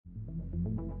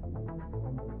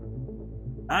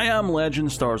I Am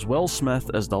Legend stars Will Smith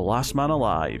as the last man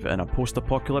alive in a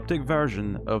post-apocalyptic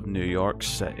version of New York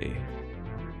City.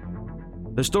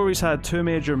 The story's had two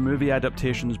major movie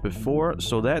adaptations before,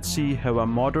 so let's see how a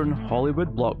modern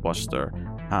Hollywood blockbuster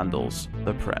handles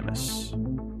the premise.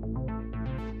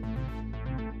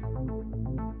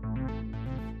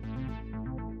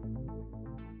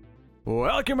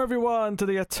 Welcome everyone to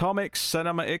the Atomic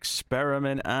Cinema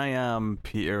Experiment. I am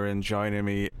Peter and joining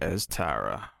me is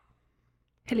Tara.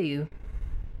 Hello.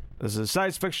 This is a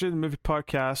science fiction movie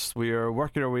podcast. We are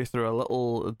working our way through a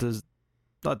little,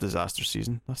 not disaster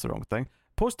season, that's the wrong thing,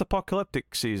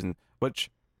 post-apocalyptic season, which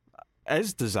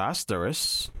is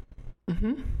disastrous.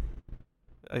 Mm-hmm.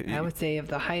 I would say of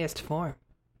the highest form.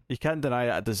 You can't deny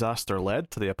that a disaster led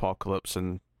to the apocalypse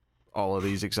in all of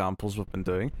these examples we've been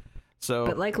doing. So,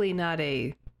 but likely not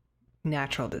a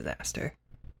natural disaster.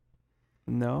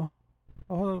 No.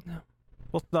 Oh, no.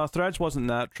 Well, no, Threads wasn't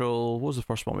natural. What was the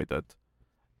first one we did?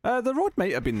 The road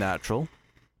might have been natural.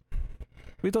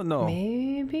 We don't know.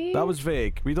 Maybe? That was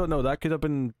vague. We don't know. That could have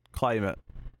been climate.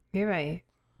 You're right.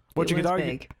 But you could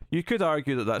argue, you could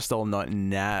argue that that's still not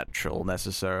natural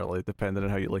necessarily, depending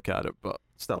on how you look at it, but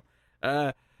still.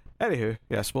 Anywho,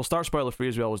 yes, we'll start spoiler free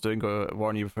as we always do and go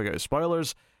warn you before we get to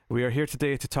spoilers. We are here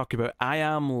today to talk about I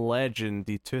Am Legend,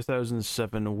 the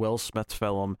 2007 Will Smith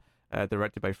film,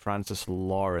 directed by Francis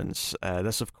Lawrence.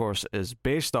 This, of course, is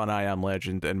based on I Am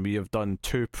Legend, and we have done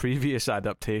two previous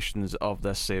adaptations of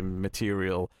this same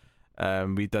material.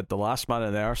 We did The Last Man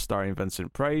on Earth, starring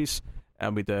Vincent Price,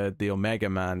 and we did The Omega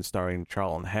Man, starring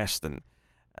Charlton Heston.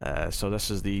 So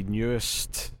this is the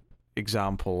newest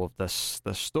example of this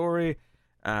story,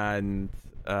 and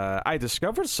I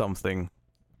discovered something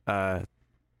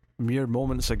mere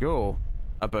moments ago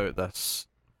about this.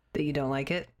 That you don't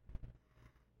like it?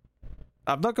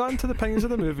 I've not gotten to the opinions of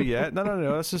the movie yet.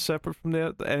 No. This is separate from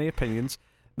any opinions.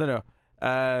 No.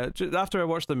 After I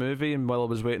watched the movie and while I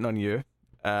was waiting on you,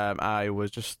 I was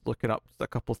just looking up a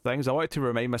couple of things. I wanted to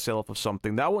remind myself of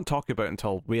something that I won't talk about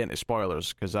until we get into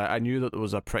spoilers, because I knew that there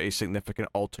was a pretty significant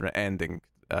alternate ending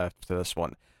to this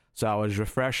one. So I was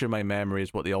refreshing my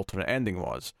memories what the alternate ending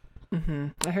was. Mm-hmm.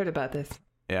 I heard about this.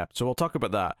 Yeah, so we'll talk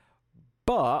about that.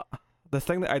 But the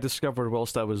thing that I discovered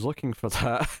whilst I was looking for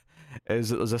that is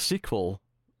that there's a sequel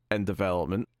in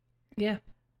development. Yeah.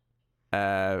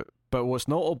 But what's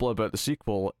notable about the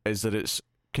sequel is that it's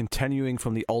continuing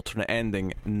from the alternate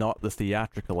ending, not the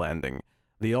theatrical ending.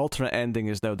 The alternate ending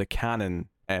is now the canon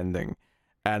ending.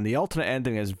 And the alternate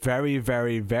ending is very,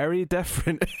 very, very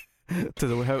different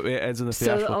to how it ends in the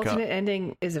theatrical cut. So the alternate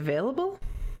ending is available?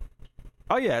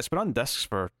 Oh yeah, it's been on discs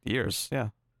for years, yeah.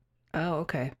 Oh,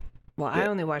 okay. Well, yeah. I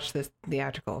only watched this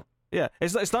theatrical. Yeah,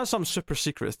 it's not some super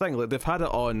secret thing. Like, they've had it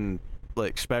on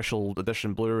like special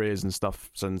edition Blu-rays and stuff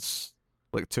since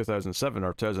like 2007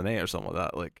 or 2008 or something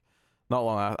like that. Like, not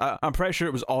long after. I'm pretty sure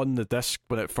it was on the disc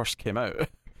when it first came out,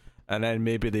 and then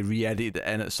maybe they re-edited it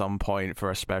in at some point for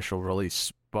a special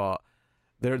release. But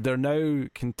they're now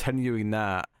continuing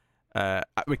that.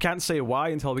 We can't say why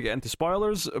until we get into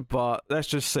spoilers, but let's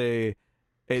just say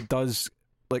it does.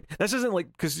 Like, this isn't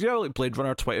like, because like Blade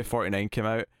Runner 2049 came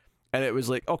out, and it was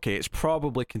like, okay, it's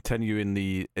probably continuing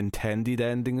the intended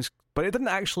endings, but it didn't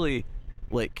actually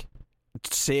like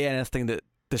say anything that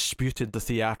disputed the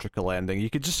theatrical ending. You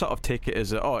could just sort of take it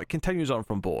as it continues on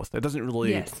from both. It doesn't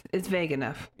really. Yes, it's vague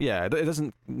enough. Yeah, it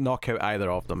doesn't knock out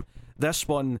either of them. This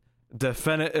one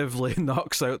definitively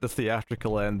knocks out the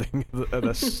theatrical ending.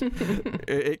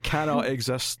 It cannot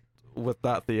exist with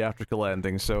that theatrical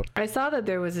ending. So I saw that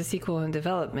there was a sequel in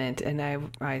development, and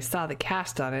I saw the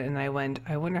cast on it, and I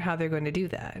wonder how they're going to do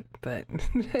that. But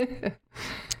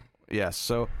yes,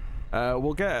 so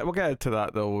we'll get into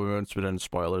that though once we're in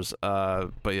spoilers.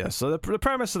 But yeah, so the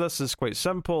premise of this is quite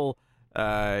simple.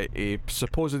 A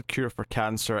supposed cure for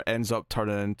cancer ends up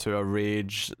turning into a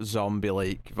rage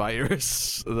zombie-like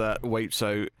virus that wipes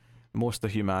out most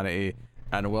of humanity,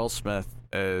 and Will Smith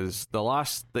is the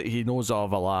last that he knows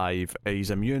of alive.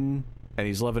 He's immune, and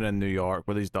he's living in New York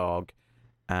with his dog,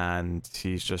 and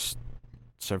he's just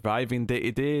surviving day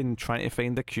to day and trying to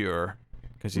find a cure,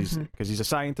 because he's a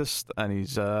scientist, and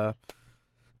he's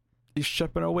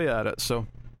chipping away at it. So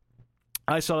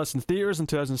I saw this in theaters in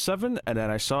 2007, and then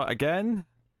I saw it again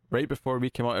right before we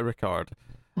came out to record.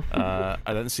 I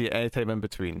didn't see it any time in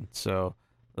between. So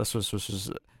this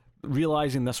was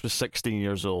realizing this was 16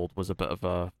 years old was a bit of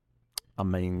a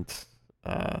mind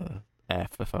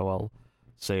F, if I will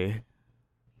say.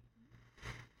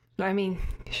 I mean,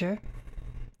 sure.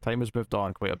 Time has moved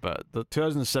on quite a bit. The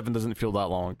 2007 doesn't feel that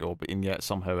long ago, but and yet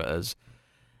somehow it is.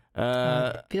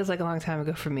 Feels like a long time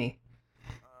ago for me.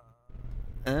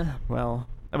 Well,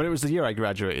 I mean, it was the year I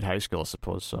graduated high school, I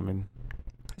suppose. So I mean,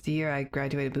 It's the year I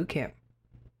graduated boot camp.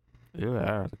 you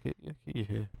are. Look at you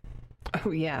here.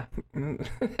 Oh yeah.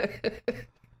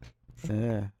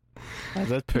 Yeah. I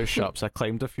did push-ups. I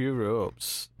climbed a few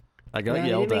ropes. I got No,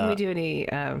 yelled you didn't at. make me do any.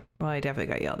 Well, I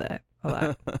definitely got yelled at a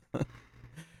lot.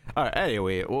 All right.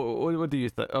 Anyway, what do you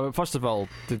think? First of all,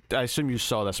 I assume you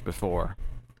saw this before.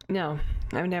 No,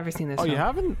 I've never seen this. Oh, film. you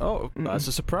haven't? Oh, that's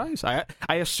a surprise. I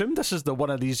assumed this is the one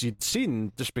of these you'd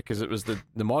seen just because it was the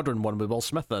modern one with Will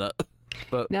Smith in it.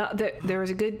 But No, there was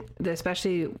a good,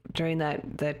 especially during that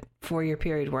 4-year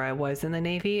period where I was in the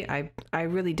Navy. I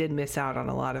really did miss out on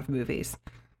a lot of movies.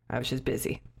 I was just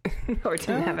busy or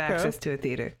didn't have access to a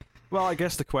theater. well, I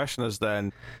guess the question is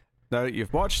then, now that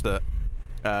you've watched it,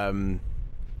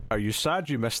 are you sad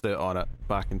you missed out on it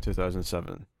back in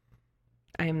 2007?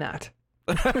 I am not.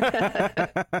 I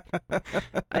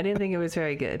didn't think it was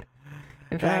very good.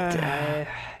 In fact,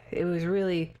 it was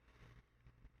really.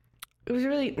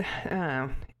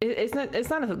 It's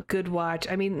not a good watch.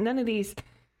 I mean, none of these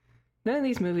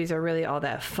movies are really all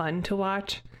that fun to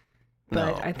watch.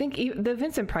 But No. I think the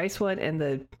Vincent Price one and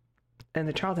the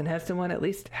Charlton Heston one at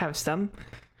least have some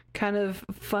kind of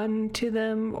fun to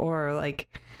them, or like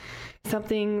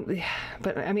something.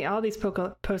 But I mean, all these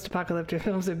post-apocalyptic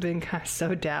films have been kind of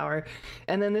so dour,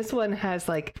 and then this one has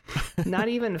like not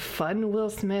even fun Will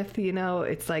Smith. You know,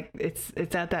 it's like it's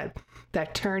at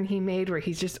that turn he made where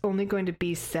he's just only going to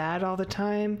be sad all the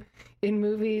time in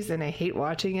movies, and I hate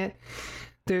watching it.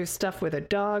 There's stuff with a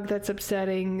dog that's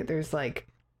upsetting. There's like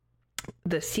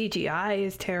the CGI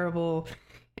is terrible,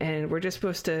 and we're just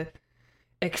supposed to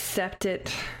accept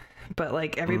it, but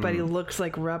like everybody looks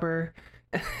like rubber.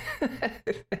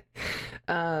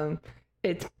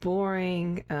 It's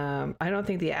boring. I don't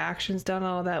think the action's done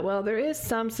all that well. There is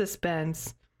some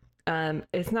suspense.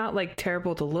 It's not like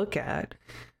terrible to look at.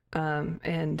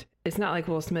 And it's not like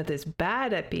Will Smith is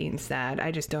bad at being sad. I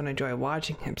just don't enjoy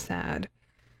watching him sad.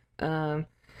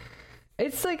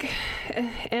 It's like,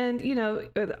 and you know,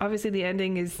 obviously the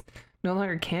ending is no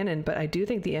longer canon, but I do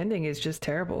think the ending is just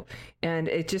terrible. And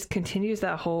it just continues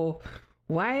that whole,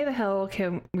 why the hell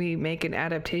can we make an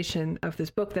adaptation of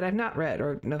this book that I've not read,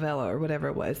 or novella or whatever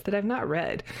it was that I've not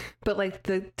read? But like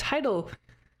the title,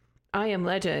 I Am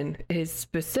Legend, is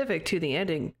specific to the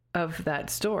ending of that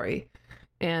story.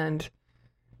 And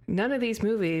none of these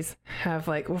movies have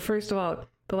like, well, first of all,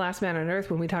 The Last Man on Earth,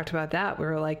 when we talked about that, we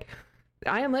were like,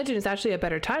 I Am Legend is actually a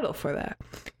better title for that.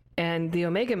 And The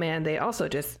Omega Man, they also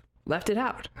just left it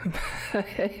out.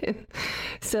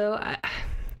 So I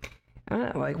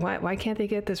don't know, like, why can't they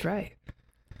get this right?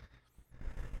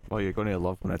 Well, you're going to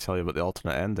love when I tell you about the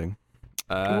alternate ending.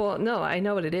 Well, no, I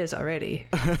know what it is already.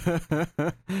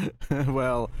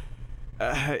 Well,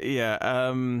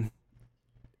 yeah.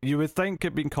 You would think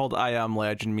it being called I Am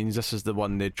Legend means this is the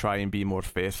one they'd try and be more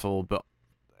faithful, but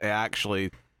it actually,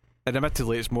 and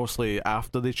admittedly, it's mostly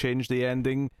after they changed the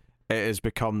ending, it has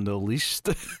become the least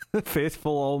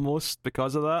faithful almost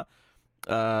because of that.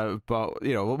 But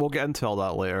you know, we'll get into all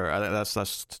that later. I think that's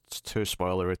too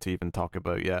spoilery to even talk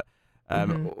about yet.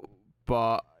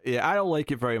 But yeah, I don't like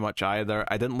it very much either.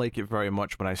 I didn't like it very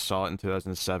much when I saw it in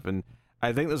 2007.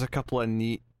 I think there's a couple of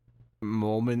neat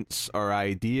moments or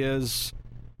ideas.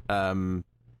 But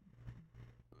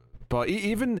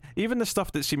even the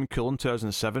stuff that seemed cool in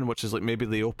 2007, which is like maybe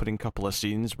the opening couple of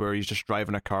scenes where he's just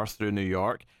driving a car through New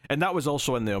York, and that was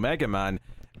also in the Omega Man,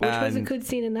 Which was a good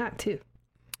scene in that too.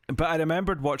 But I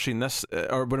remembered watching this,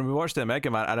 or when we watched the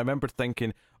Omega Man, I remembered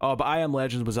thinking, oh, but I Am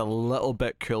Legend was a little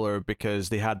bit cooler because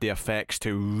they had the effects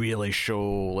to really show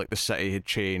like the city had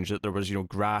changed, that there was, you know,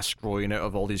 grass growing out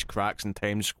of all these cracks in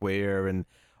Times Square and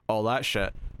all that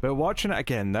shit. But watching it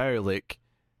again now, like,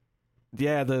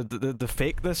 yeah, the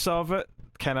fakeness of it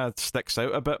kind of sticks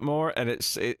out a bit more, and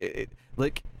it's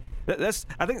like this.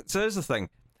 I think so. Here's the thing: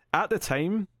 at the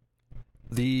time,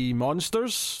 the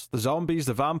monsters, the zombies,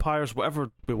 the vampires, whatever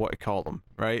we want to call them,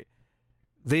 right?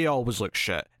 They always look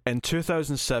shit. In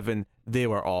 2007, they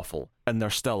were awful, and they're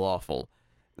still awful.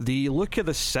 The look of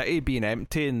the city being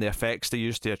empty and the effects they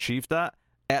used to achieve that,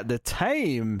 at the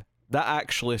time, that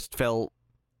actually felt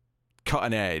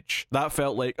cutting edge. That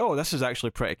felt like, oh, this is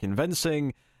actually pretty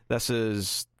convincing. This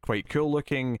is quite cool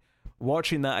looking.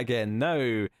 Watching that again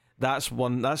now, that's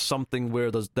something where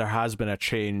there has been a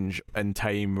change in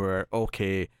time where,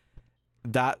 okay,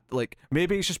 that, like,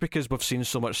 maybe it's just because we've seen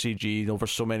so much CG over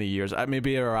so many years.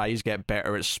 Maybe our eyes get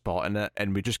better at spotting it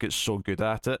and we just get so good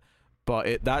at it.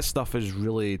 But that stuff is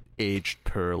really aged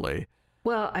poorly.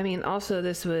 Well, I mean, also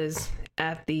this was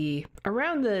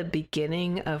around the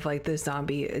beginning of like the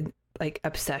zombie like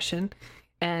obsession,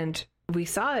 and we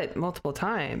saw it multiple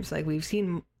times. Like, we've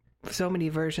seen so many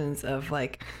versions of,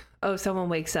 like, oh, someone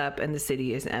wakes up and the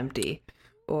city is empty,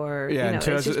 or it's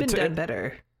just been done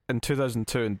better. In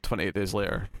 2002 and 28 Days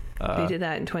Later, they did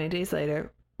that in 20 Days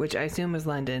Later, which I assume was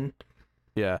London.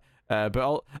 Yeah.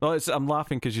 I'm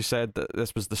laughing because you said that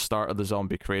this was the start of the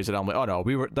zombie craze, and I'm like, oh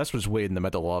no, this was way in the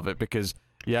middle of it, because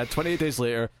 28 Days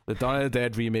Later, the Dawn of the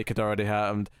Dead remake had already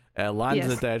happened, Land of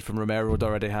the Dead from Romero had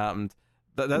already happened.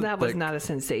 That was not a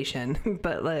sensation,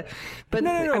 but no,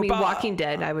 I mean, Walking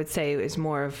Dead, I would say, is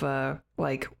more of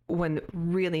like when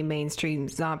really mainstream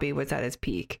zombie was at its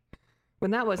peak.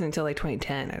 When that wasn't until like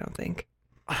 2010, I don't think.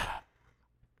 I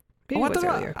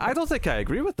don't think I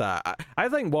agree with that. I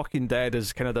think Walking Dead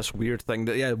is kind of this weird thing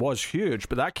that, it was huge,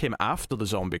 but that came after the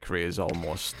zombie craze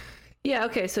almost. Yeah,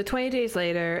 okay, so 20 Days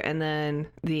Later and then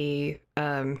the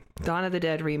Dawn of the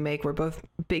Dead remake were both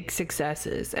big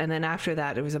successes. And then after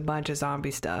that, it was a bunch of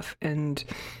zombie stuff. And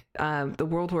the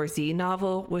World War Z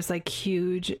novel was like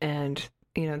huge. And,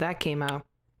 that came out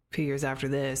a few years after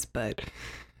this. But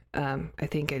I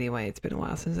think, anyway, it's been a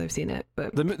while since I've seen it.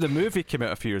 But the movie came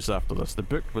out a few years after this. The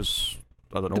book was,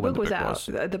 I don't know when the book was.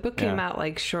 The book came out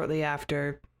like shortly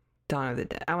after Dawn of the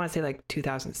Dead. I want to say like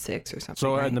 2006 or something.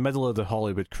 So right? In the middle of the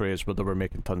Hollywood craze where they were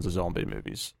making tons of zombie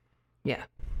movies. Yeah.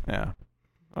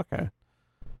 Okay.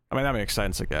 I mean, that makes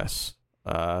sense, I guess.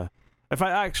 In fact,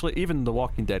 actually, even the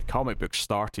Walking Dead comic book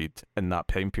started in that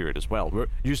time period as well.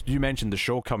 You mentioned the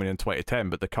show coming in 2010,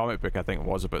 but the comic book, I think,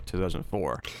 was about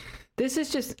 2004. This is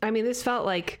just, I mean, this felt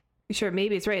like, sure,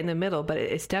 maybe it's right in the middle, but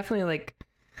it's definitely like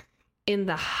in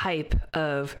the hype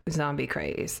of zombie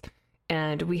craze.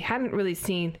 And we hadn't really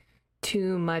seen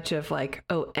too much of like,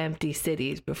 empty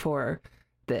cities before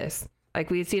this. Like,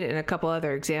 we had seen it in a couple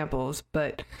other examples,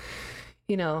 but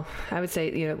I would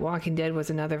say, Walking Dead was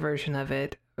another version of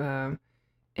it. And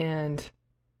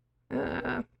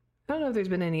I don't know if there's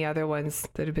been any other ones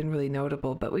that have been really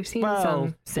notable, but we've seen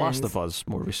some since. Last of Us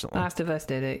more recently. Last of Us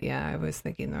did it. Yeah, I was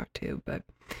thinking that too, but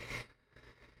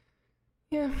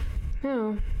yeah,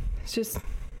 no, it's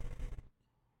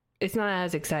not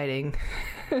as exciting.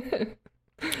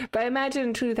 But I imagine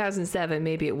in 2007,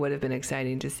 maybe it would have been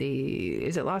exciting to see,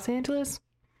 is it Los Angeles?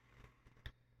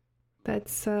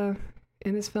 That's in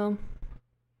this film?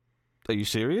 Are you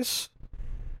serious?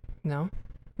 No.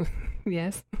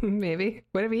 Yes, maybe.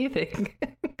 Whatever you think.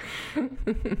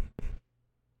 Is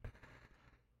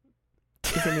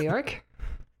it New York?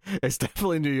 It's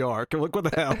definitely New York. Look, what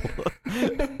the hell?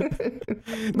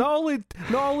 Not only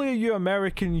are you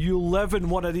American, you live in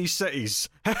one of these cities.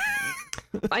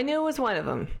 I knew it was one of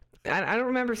them. I don't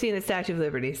remember seeing the Statue of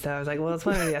Liberty, so I was like, well, it's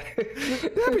one or the other.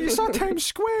 Yeah, but you saw Times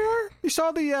Square. You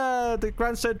saw the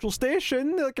Grand Central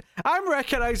Station. Like, I'm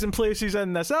recognizing places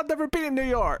in this. I've never been in New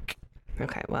York.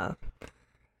 Okay, well,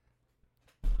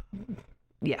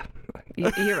 yeah,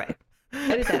 you're right.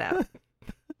 Edit that out.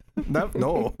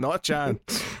 No, not a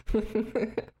chance.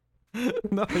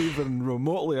 Not even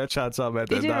remotely a chance I'm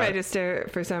editing that. It didn't register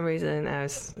for some reason.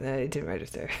 It didn't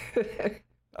register.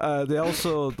 They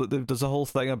also, there's a whole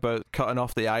thing about cutting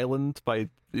off the island by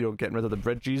getting rid of the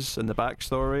bridges in the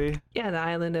backstory. Yeah, the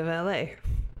island of LA.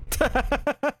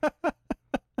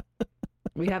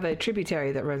 We have a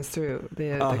tributary that runs through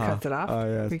that cuts it off. Oh,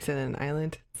 yes. Makes it an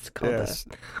island. It's called the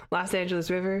Los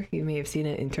Angeles River. You may have seen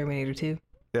it in Terminator 2.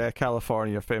 Yeah,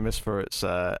 California, famous for its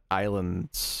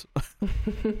islands.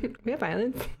 We have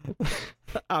islands.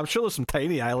 I'm sure there's some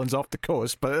tiny islands off the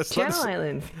coast, but it's Channel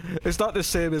Islands. It's not the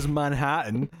same as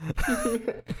Manhattan.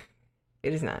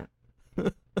 It is not.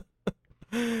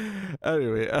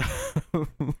 Anyway,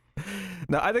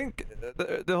 now I think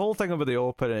the whole thing about the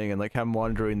opening and like him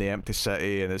wandering the empty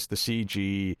city and it's the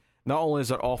CG. Not only is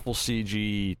there awful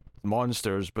CG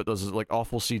monsters, but there's like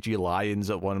awful CG lions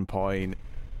at one point.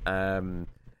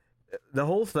 The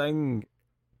whole thing,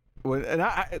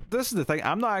 this is the thing.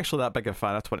 I'm not actually that big a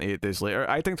fan of 28 Days Later.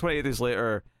 I think 28 Days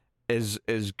Later is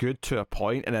good to a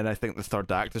point, and then I think the third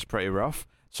act is pretty rough.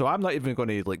 So I'm not even going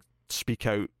to like speak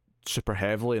out super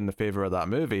heavily in the favor of that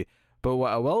movie. But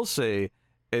what I will say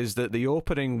is that the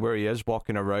opening where he is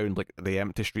walking around like the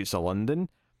empty streets of London,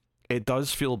 it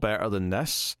does feel better than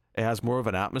this. It has more of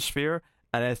an atmosphere,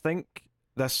 and I think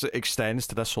this extends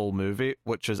to this whole movie,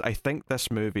 which is I think this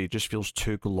movie just feels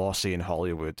too glossy in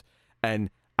Hollywood, and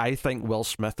I think Will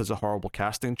Smith is a horrible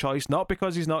casting choice. Not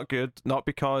because he's not good, not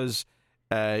because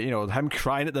him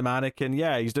crying at the mannequin.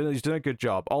 Yeah, he's doing a good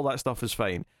job. All that stuff is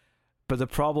fine, but the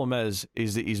problem is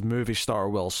that he's movie star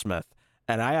Will Smith.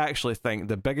 And I actually think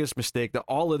the biggest mistake that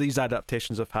all of these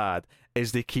adaptations have had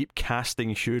is they keep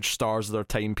casting huge stars of their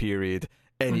time period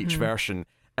in each version.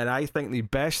 And I think the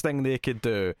best thing they could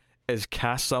do is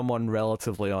cast someone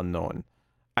relatively unknown.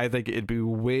 I think it'd be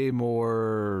way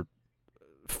more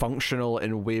functional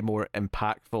and way more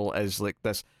impactful as like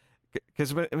this,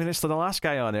 because I mean it's the last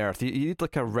guy on Earth. You need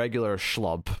like a regular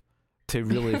schlub to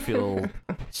really feel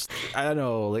I don't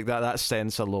know, like that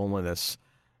sense of loneliness.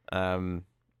 I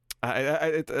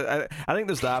think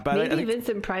there's that, but maybe I think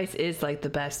Vincent Price is like the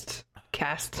best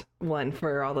cast one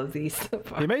for all of these so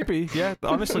far. He may be, yeah.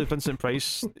 Honestly, Vincent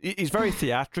Price, he's very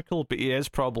theatrical, but he's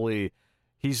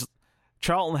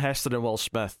Charlton Heston and Will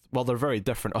Smith. Well, they're very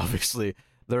different, obviously.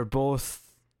 They're both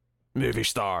movie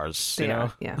stars, you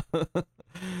know? Yeah.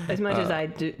 As much as I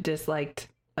disliked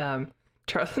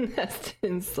Charlton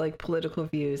Heston's like political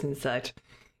views and such,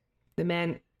 the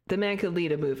man could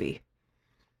lead a movie.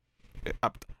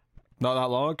 Not that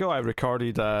long ago, I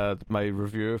recorded my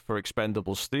review for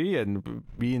Expendables 3, and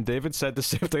me and David said the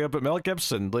same thing about Mel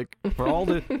Gibson. Like, for all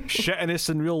the shittiness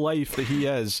in real life that he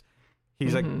is,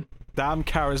 he's a damn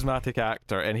charismatic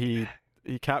actor, and he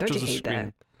captures the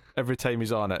screen every time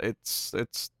he's on it. It's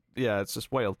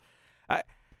just wild.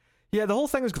 The whole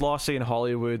thing is glossy in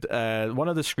Hollywood. One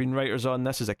of the screenwriters on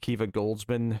this is Akiva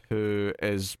Goldsman, who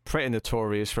is pretty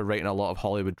notorious for writing a lot of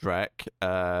Hollywood dreck.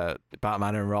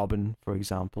 Batman and Robin, for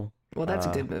example. Well, that's a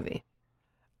good movie.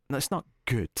 No, it's not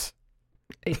good.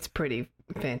 It's pretty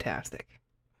fantastic.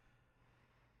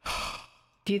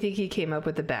 Do you think he came up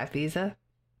with the bat visa?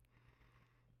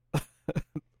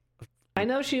 I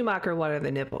know Schumacher wanted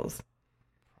the nipples.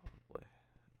 Probably.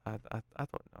 I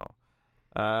don't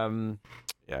know.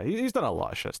 Yeah, he's done a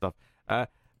lot of shit stuff.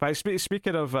 But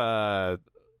speaking of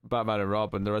Batman and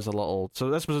Robin, there is a little. So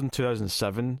this was in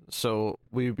 2007. So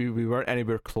we weren't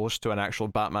anywhere close to an actual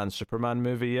Batman Superman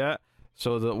movie yet.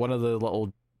 So one of the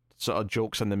little sort of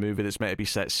jokes in the movie that's meant to be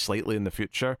set slightly in the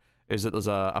future is that there's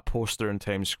a poster in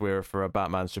Times Square for a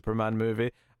Batman Superman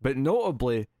movie. But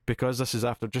notably, because this is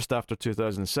just after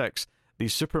 2006, the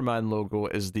Superman logo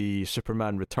is the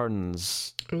Superman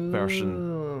Returns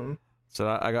version. So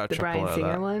I got a the chuckle Bryan out of Singer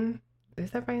that. one.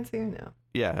 Is that Bryan Singer? No.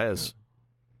 Yeah, it is.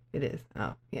 It is.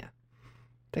 Oh, yeah.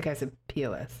 That guy's a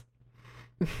POS.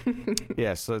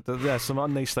 Yeah, so there's some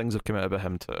unnice things have come out about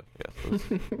him too. Yeah,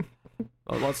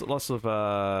 lots of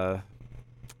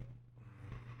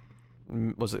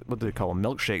what do they call them?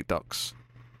 Milkshake ducks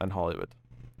in Hollywood.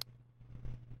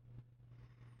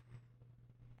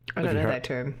 I don't know that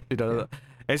term. You don't know that?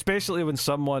 It's basically when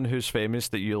someone who's famous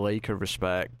that you like or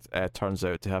respect turns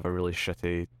out to have a really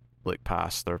shitty like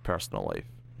past or personal life.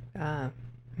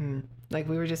 Like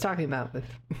we were just talking about with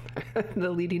the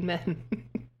leading men.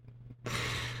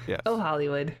 Yes. Oh,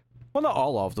 Hollywood. Well, not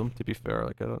all of them, to be fair.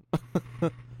 Like I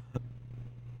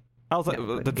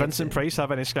don't. Did Vincent Price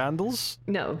have any scandals?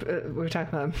 No, we're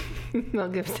talking about Mel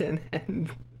Gibson and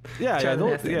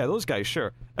those guys,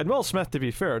 sure. And Will Smith, to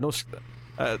be fair,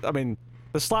 I mean,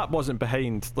 the slap wasn't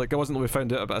behind. Like, it wasn't that we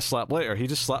found out about a slap later. He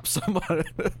just slapped someone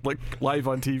like live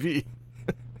on TV.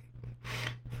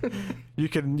 You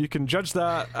can judge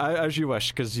that as you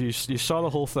wish because you saw the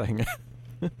whole thing.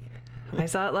 I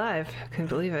saw it live. Couldn't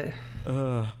believe it.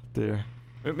 Oh dear.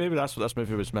 Maybe that's what this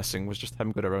movie was missing, was just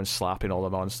him going around slapping all the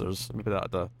monsters. Maybe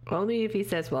that'd only if he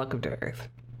says "Welcome to Earth."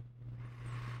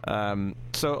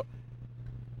 So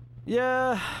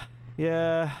yeah,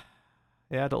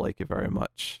 I don't like it very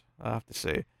much, I have to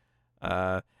say.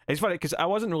 It's funny because I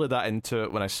wasn't really that into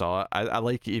it when I saw it. I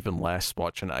like it even less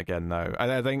watching it again now.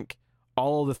 And I think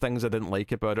all the things I didn't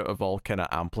like about it have all kind of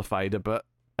amplified a bit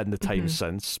in the time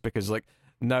since, because like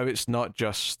now it's not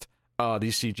just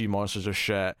these CG monsters are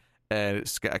shit, and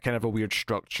it's got a kind of a weird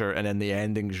structure, and then the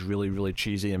ending's really, really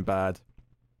cheesy and bad.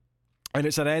 And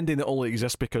it's an ending that only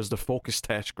exists because the focus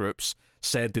test groups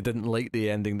said they didn't like the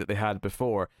ending that they had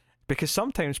before. Because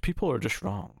sometimes people are just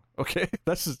wrong. Okay,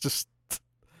 this is the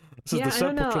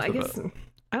simple truth of it.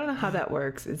 I don't know how that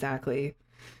works exactly.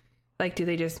 Like, do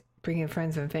they just bring in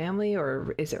friends and family,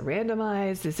 or is it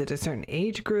randomized? Is it a certain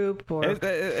age group? Or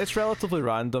it's relatively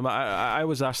random. I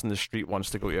was asked in the street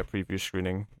once to go to a preview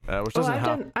screening, which doesn't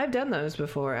happen. I've done those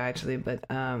before actually, but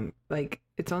like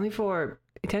it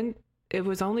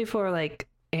was only for like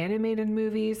animated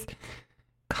movies,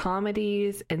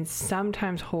 comedies, and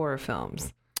sometimes horror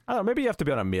films. I don't know, maybe you have to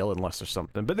be on a mailing list or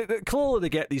something, but clearly they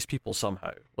get these people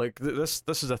somehow. Like, this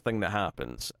is a thing that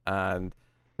happens, and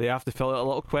they have to fill out a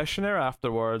little questionnaire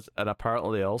afterwards, and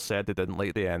apparently they all said they didn't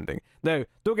like the ending. Now,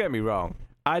 don't get me wrong,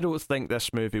 I don't think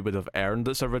this movie would have earned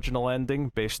its original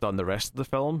ending based on the rest of the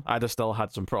film. I'd have still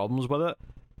had some problems with it,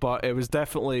 but it was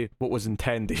definitely what was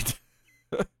intended,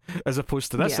 as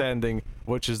opposed to this ending,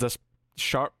 which is this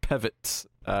sharp pivot,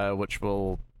 which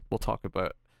we'll talk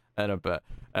about in a bit.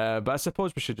 But I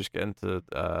suppose we should just get into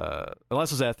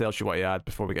unless there's anything else you want to add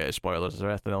before we get to spoilers. Is there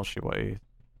anything else you want to?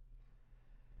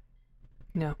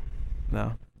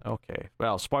 No. Okay.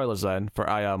 Well, spoilers then for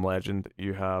I Am Legend.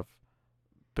 You have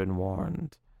been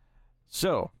warned.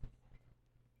 So,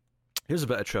 here's a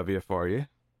bit of trivia for you.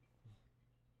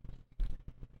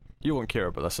 You won't care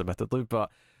about this, admittedly,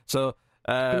 but so.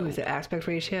 Ooh, is it aspect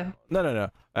ratio? No.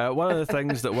 One of the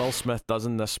things that Will Smith does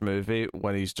in this movie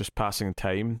when he's just passing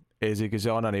time is he goes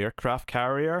on an aircraft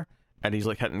carrier and he's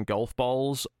like hitting golf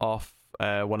balls off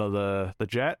one of the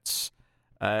jets.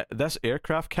 This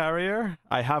aircraft carrier,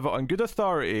 I have it on good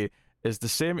authority, is the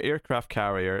same aircraft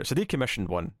carrier. It's a decommissioned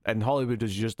one, and Hollywood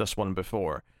has used this one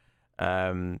before.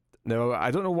 Now,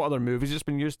 I don't know what other movies it's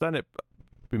been used in.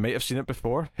 We might have seen it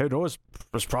before. Who knows?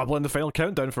 It was probably in the Final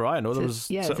Countdown for I know. There was.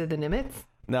 Yeah, is it the Nimitz?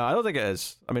 No, I don't think it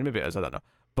is. I mean, maybe it is. I don't know.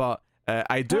 But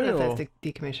I do I don't know know if that's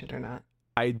decommissioned or not.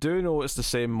 I do know it's the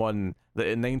same one that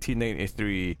in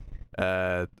 1993,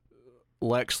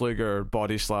 Lex Luger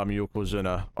body slam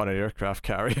Yokozuna on an aircraft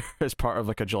carrier as part of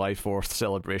like a July 4th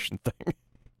celebration thing.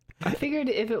 I figured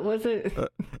if it wasn't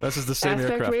this is the same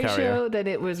aspect aircraft ratio, carrier. then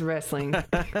it was wrestling.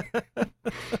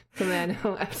 So I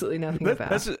know absolutely nothing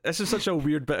about. This is such a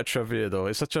weird bit of trivia, though.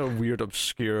 It's such a weird,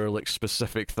 obscure, like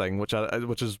specific thing, which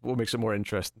is what makes it more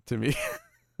interesting to me.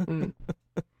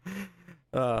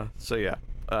 So yeah,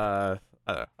 I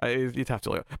don't know. You'd have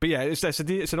to look. But yeah, it's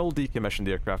an old decommissioned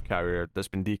aircraft carrier that's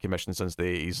been decommissioned since the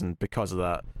 80s, and because of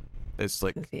that, it's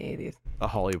like Since the 80s. a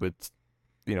Hollywood,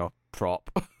 prop.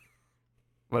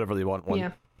 Whatever they want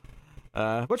one.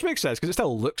 Yeah. Which makes sense because it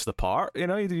still looks the part, you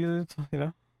know.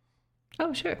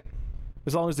 Oh, sure.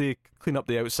 As long as they clean up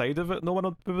the outside of it, no one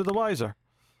will be the wiser.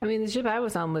 I mean, the ship I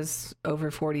was on was over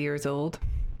 40 years old,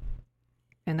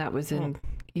 and that was in,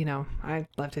 I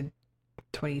left in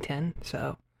 2010,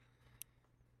 so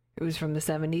it was from the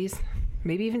 70s,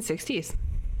 maybe even 60s,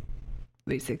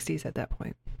 late 60s at that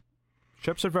point.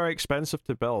 Ships are very expensive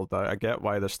to build. I get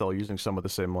why they're still using some of the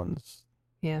same ones.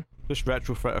 Yeah. Just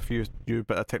retrofit a few new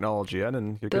bit of technology in,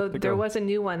 and you're good to go. There was a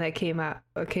new one that came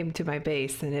to my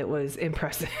base, and it was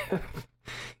impressive.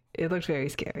 It looked very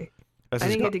scary. I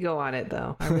didn't get to go on it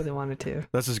though. I really wanted to.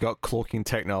 This has got cloaking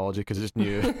technology because it's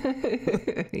new.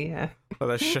 Yeah.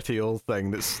 That shitty old thing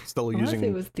that's still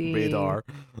using radar.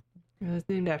 It was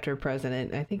named after a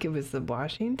president. I think it was the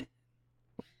Washington.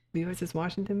 The USS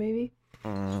Washington, maybe.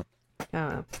 I don't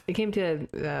know. It came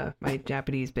to my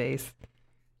Japanese base,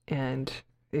 and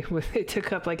it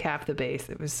took up like half the base.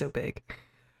 It was so big.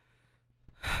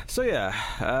 So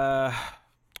yeah,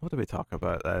 what did we talk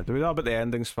about? Do we talk about the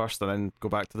endings first, and then go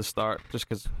back to the start? Just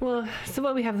because. Well, so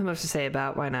what we have the most to say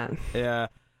about? Why not? Yeah.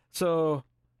 So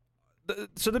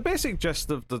the basic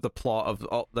gist of the plot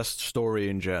of this story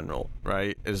in general,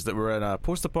 right, is that we're in a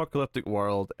post-apocalyptic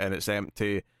world and it's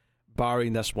empty,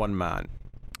 barring this one man,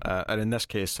 and in this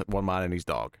case, one man and his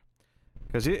dog,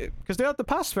 because the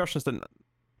past versions didn't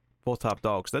both have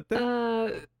dogs, did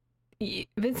they?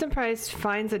 Vincent Price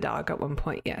finds a dog at one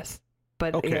point, yes,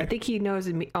 but okay. I think he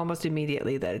knows almost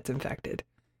immediately that it's infected,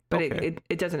 but okay.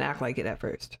 it doesn't act like it at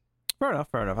first. Fair enough.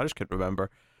 I just couldn't remember.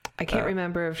 I can't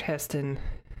remember if Heston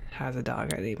has a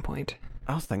dog at any point.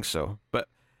 I don't think so, but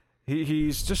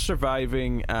he's just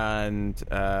surviving, and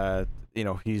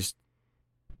he's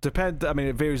I mean,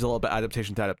 it varies a little bit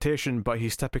adaptation to adaptation, but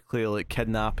he's typically like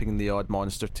kidnapping the odd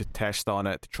monster to test on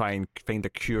it to try and find a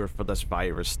cure for this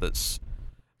virus that's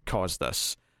caused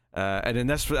this. And in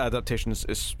this adaptation,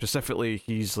 is specifically,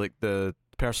 he's like the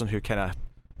person who kind of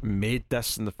made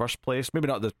this in the first place. Maybe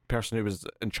not the person who was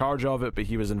in charge of it, but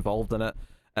he was involved in it,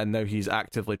 and now he's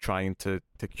actively trying to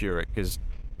cure it, because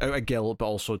out of guilt, but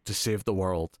also to save the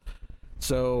world.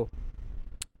 So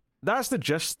that's the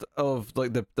gist of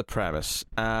like the premise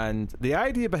and the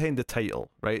idea behind the title,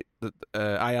 right?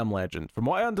 I Am Legend. From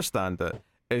what I understand, it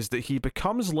is that he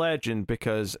becomes legend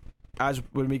because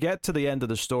when we get to the end of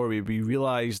the story, we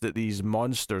realize that these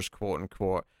monsters, quote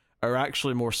unquote, are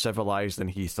actually more civilized than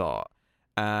he thought,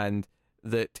 and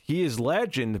that he is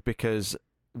legend because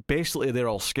basically they're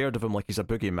all scared of him like he's a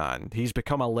boogeyman. He's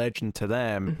become a legend to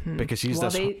them because he's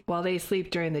while they sleep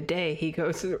during the day, he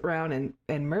goes around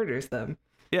and murders them.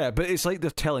 Yeah, but it's like they're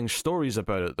telling stories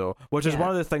about it, though, which is one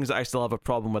of the things that I still have a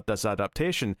problem with this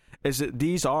adaptation, is that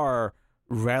these are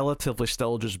relatively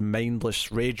still just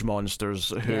mindless rage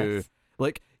monsters who,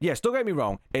 like, yes, don't get me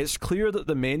wrong, it's clear that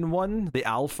the main one, the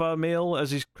alpha male,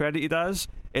 as he's credited as,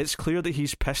 it's clear that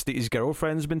he's pissed that his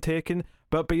girlfriend's been taken,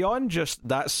 but beyond just,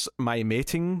 that's my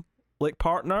mating, like,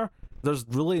 partner, there's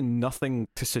really nothing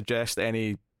to suggest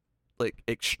any, like,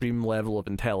 extreme level of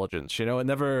intelligence, you know? It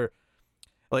never,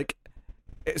 like,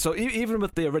 So even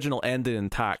with the original ending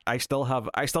intact, I still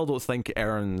don't think it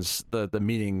earns the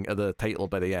meaning of the title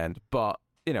by the end. But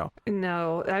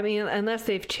no, I mean, unless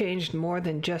they've changed more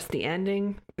than just the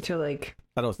ending to like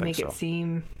I don't think make it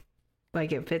seem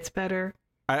like it fits better.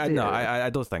 I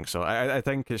don't think so. I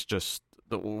think it's just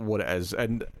what it is,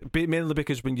 and mainly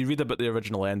because when you read about the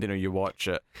original ending or you watch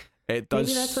it, it does.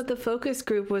 Maybe that's what the focus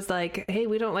group was like. Hey,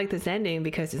 we don't like this ending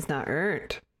because it's not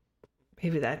earned.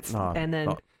 Maybe that's and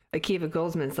then Akiva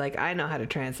Goldsman's like, I know how to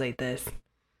translate this.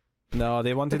 No,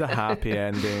 they wanted a happy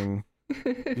ending.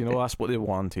 That's what they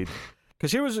wanted.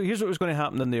 Because here's what was going to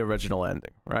happen in the original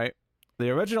ending, right? The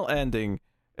original ending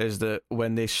is that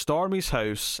when they storm his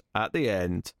house at the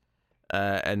end,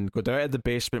 and go down to the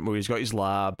basement where he's got his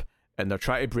lab, and they're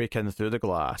trying to break in through the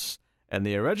glass. In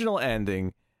the original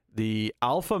ending, the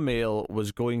alpha male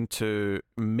was going to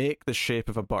make the shape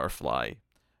of a butterfly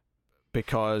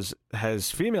because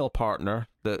his female partner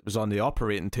that was on the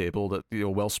operating table that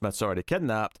Will Smith's already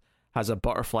kidnapped has a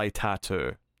butterfly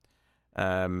tattoo.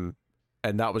 And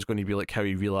that was going to be like how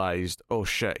he realized, oh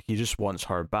shit, he just wants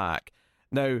her back.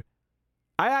 Now,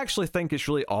 I actually think it's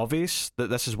really obvious that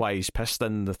this is why he's pissed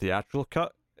in the theatrical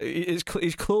cut. He's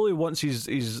clearly wants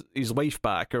his wife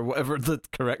back, or whatever the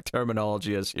correct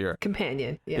terminology is here.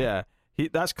 Companion, yeah.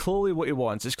 That's clearly what he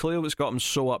wants. It's clearly what's got him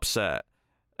so upset.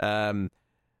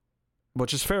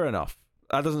 Which is fair enough.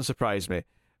 That doesn't surprise me.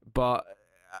 But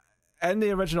in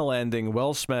the original ending,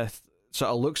 Will Smith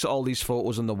sort of looks at all these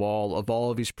photos on the wall of all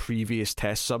of his previous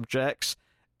test subjects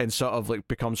and sort of like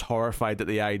becomes horrified at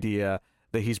the idea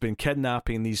that he's been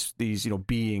kidnapping these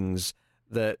beings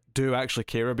that do actually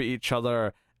care about each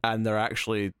other, and they're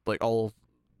actually like all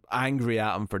angry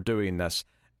at him for doing this.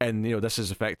 And this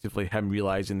is effectively him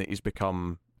realizing that he's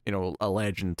become a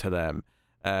legend to them.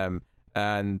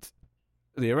 And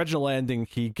the original ending,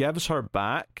 he gives her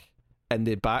back, and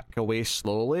they back away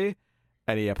slowly,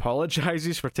 and he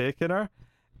apologizes for taking her.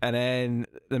 And then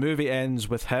the movie ends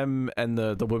with him and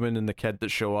the woman and the kid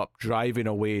that show up driving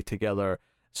away together,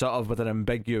 sort of with an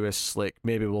ambiguous, like,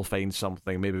 maybe we'll find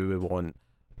something, maybe we won't.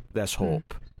 This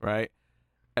hope, right?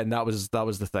 And that was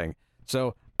the thing.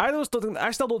 So I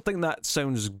still don't think that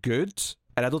sounds good,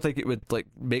 and I don't think it would like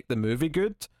make the movie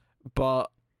good, but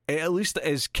at least it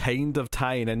is kind of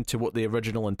tying into what the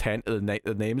original intent of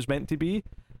the name is meant to be,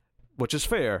 which is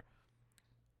fair.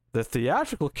 The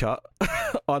theatrical cut,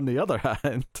 on the other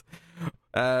hand,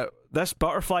 this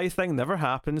butterfly thing never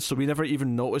happened, so we never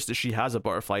even noticed that she has a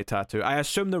butterfly tattoo. I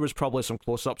assume there was probably some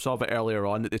close-ups of it earlier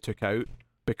on that they took out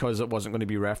because it wasn't going to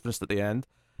be referenced at the end.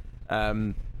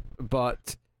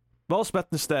 But Will Smith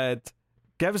instead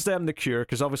gives them the cure,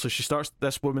 because obviously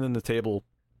this woman on the table,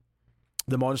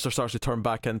 the monster starts to turn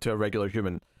back into a regular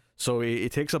human. So he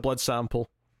takes a blood sample,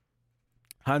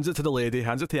 hands it to the lady,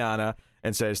 hands it to Anna,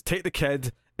 and says, take the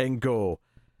kid and go.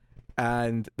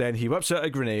 And then he whips out a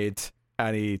grenade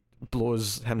and he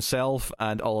blows himself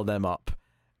and all of them up.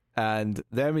 And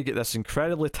then we get this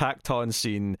incredibly tacked on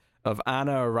scene of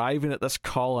Anna arriving at this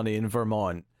colony in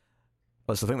Vermont.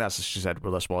 I think that's what she said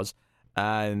where this was.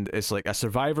 And it's like a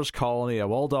survivors colony, a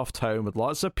walled off town with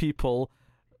lots of people,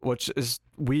 which is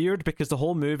weird because the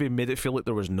whole movie made it feel like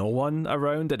there was no one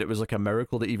around, and it was like a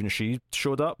miracle that even she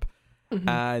showed up. Mm-hmm.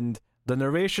 And the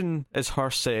narration is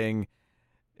her saying,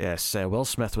 yes, Will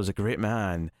Smith was a great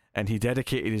man, and he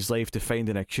dedicated his life to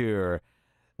finding a cure.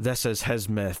 This is his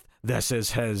myth. This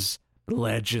is his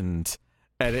legend.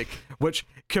 And which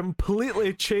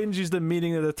completely changes the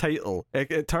meaning of the title.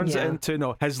 It turns it into,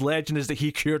 no, his legend is that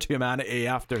he cured humanity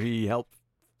after he helped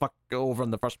fuck over in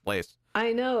the first place.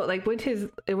 I know, like,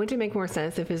 wouldn't it make more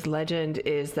sense if his legend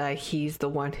is that he's the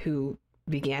one who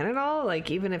began it all?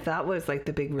 Like, even if that was like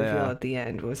the big reveal at the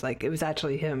end, was like it was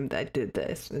actually him that did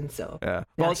this, and so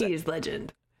well, he is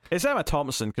legend. It's Emma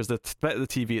Thompson, because the bit of the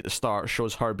TV at the start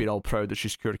shows her being all proud that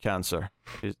she's cured cancer.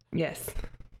 Yes.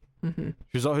 Mm-hmm.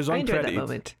 Who's uncredited. That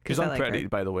moment, she's uncredited,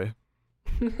 by the way.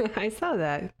 I saw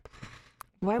that.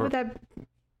 Why would that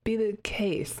be the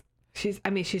case? She's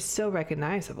so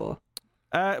recognizable.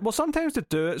 Well, sometimes they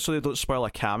do it so they don't spoil a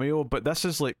cameo, but this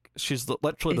is like she's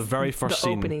literally the very first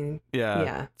scene. Opening,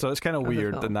 yeah. So it's kind of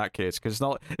weird in that case, because it's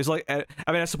not. It's like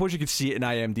I suppose you could see it in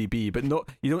IMDb, but no,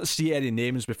 you don't see any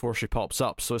names before she pops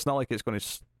up, so it's not like it's going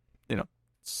to,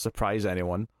 surprise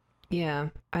anyone. Yeah,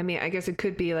 I mean, I guess it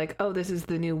could be like, oh, this is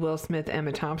the new Will Smith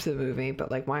Emma Thompson movie,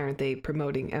 but like, why aren't they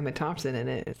promoting Emma Thompson in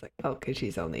it? It's like, oh, because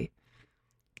she's only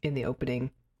in the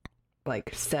opening,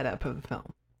 like, setup of the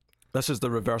film. This is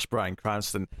the reverse Bryan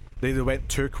Cranston. They went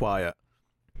too quiet.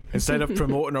 Instead of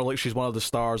promoting her like she's one of the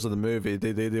stars of the movie,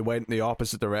 they went in the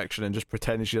opposite direction and just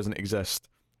pretended she doesn't exist.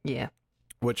 Yeah.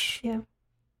 Which,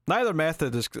 Neither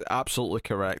method is absolutely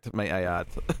correct, might I add.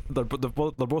 they're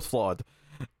both flawed.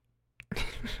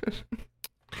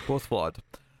 Both flawed.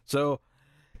 So,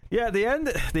 yeah, the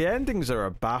endings are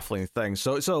a baffling thing.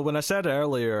 So when I said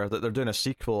earlier that they're doing a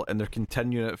sequel and they're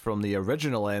continuing it from the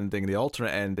original ending, the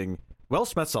alternate ending, Will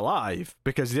Smith's alive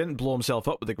because he didn't blow himself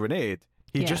up with a grenade.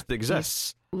 He just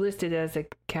exists. He's listed as a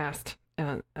cast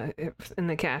in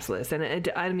the cast list, and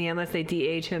I mean, unless they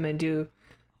de-age him and do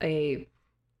a,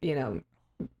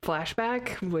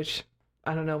 flashback, which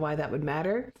I don't know why that would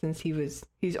matter, since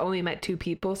he's only met 2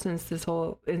 people since this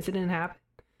whole incident happened.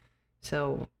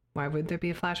 So why would there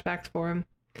be flashbacks for him?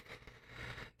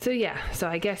 So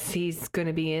I guess he's going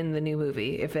to be in the new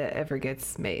movie if it ever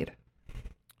gets made.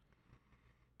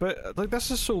 But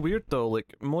this is so weird though.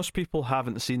 Like, most people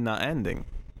haven't seen that ending.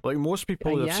 Like, most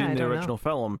people that have seen the original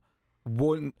film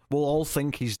will all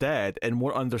think he's dead and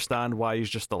won't understand why he's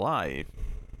just alive.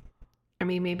 I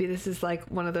mean, maybe this is like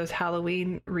one of those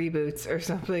Halloween reboots or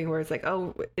something where it's like,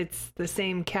 oh, it's the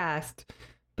same cast,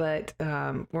 but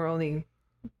we're only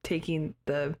taking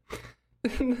the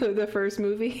first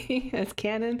movie as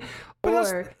canon, but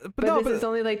this is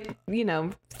only like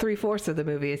 3/4 of the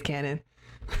movie is canon.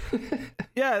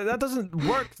 Yeah, that doesn't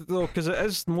work though, because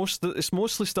it's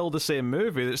mostly still the same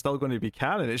movie that's still going to be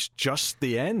canon. It's just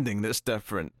the ending that's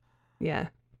different. Yeah,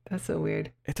 that's so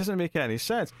weird. It doesn't make any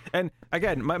sense. And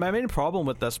again, my main problem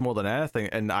with this more than anything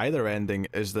in either ending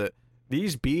is that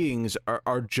these beings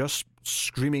are just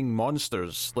screaming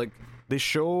monsters. Like, they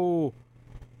show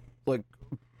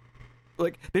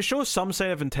they show some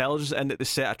sign of intelligence and that they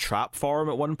set a trap for him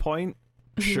at one point.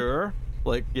 Sure,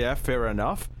 fair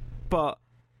enough, but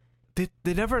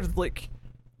they never, like,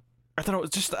 I don't know,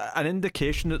 it's just an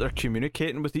indication that they're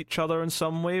communicating with each other in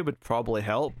some way would probably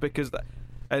help, because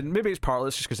and maybe it's partly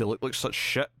just because they look like such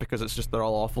shit, because it's just they're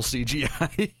all awful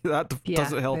CGI. That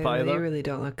doesn't help either. They really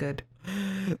don't look good.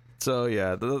 So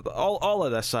yeah, all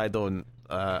of this I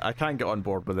can't get on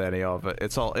board with any of it.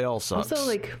 It all sucks. Also,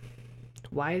 like,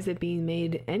 why is it being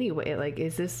made anyway? Like,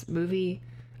 is this movie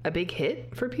a big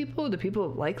hit for people? Do people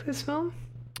like this film?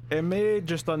 It made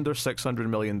just under $600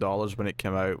 million when it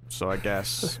came out, so I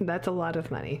guess that's a lot of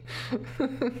money.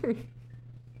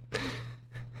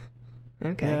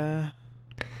 Okay. Yeah,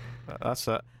 that's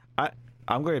it.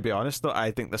 I'm going to be honest though.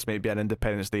 I think this may be an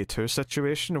Independence Day 2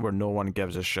 situation where no one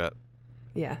gives a shit.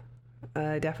 Yeah,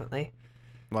 definitely.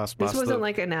 This wasn't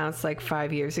like announced like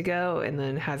 5 years ago and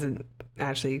then hasn't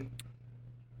actually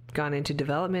gone into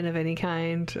development of any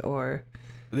kind, or...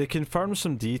 They confirmed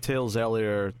some details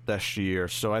earlier this year,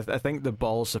 so I think the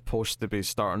ball's supposed to be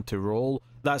starting to roll.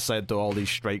 That said, though, all these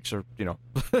strikes are,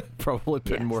 probably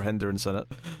putting more hindrance in it.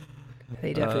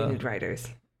 They definitely need writers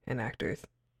and actors.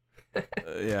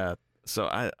 Yeah,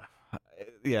 so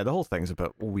the whole thing's a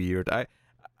bit weird.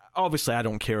 Obviously, I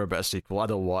don't care about a sequel. I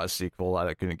don't want a sequel.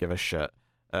 I couldn't give a shit.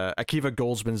 Akiva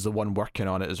Goldsman's the one working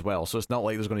on it as well, so it's not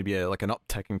like there's going to be an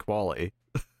uptick in quality.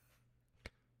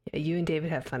 Yeah, you and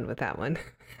David have fun with that one.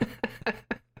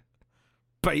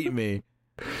 Bite me.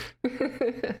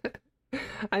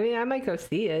 I mean, I might go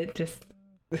see it just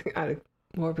out of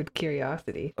morbid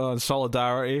curiosity. Oh, and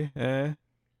solidarity, eh?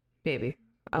 Maybe.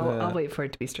 I'll wait for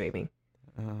it to be streaming.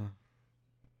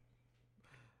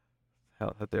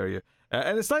 How dare you?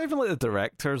 And it's not even like the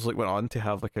directors went on to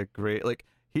have a great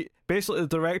the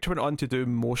director went on to do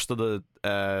most of the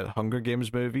Hunger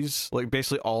Games movies,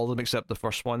 basically all of them except the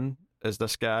first one is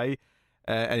this guy,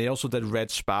 and he also did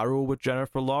Red Sparrow with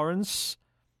Jennifer Lawrence.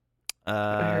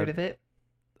 I heard of it.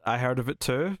 I heard of it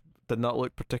too. Did not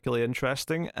look particularly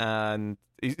interesting, and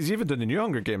he's even doing the new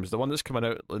Hunger Games, the one that's coming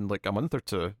out in a month or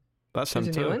two. That's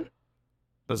him too. New one?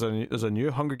 There's a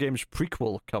new Hunger Games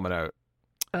prequel coming out.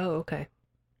 Oh, okay.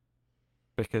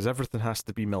 Because everything has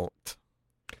to be milked.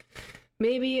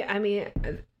 Maybe, I mean,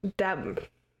 that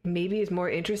maybe is more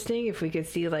interesting if we could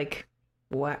see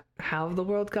how the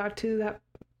world got to that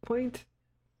point,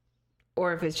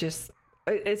 or if it's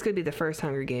gonna be the first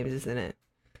Hunger Games, isn't it?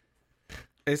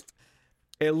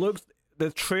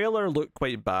 The trailer looked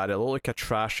quite bad. It looked like a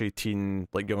trashy teen,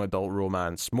 young adult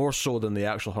romance, more so than the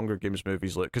actual Hunger Games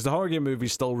movies look, because the Hunger Games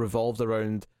movies still revolved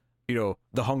around,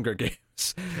 the Hunger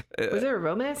Games. Was there a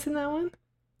romance in that one?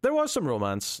 There was some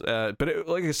romance, but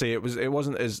like I say, it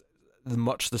wasn't as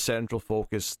much the central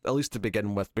focus, at least to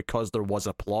begin with, because there was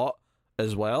a plot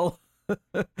as well.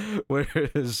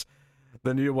 Whereas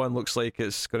the new one looks like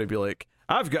it's going to be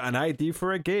I've got an idea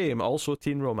for a game, also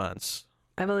teen romance.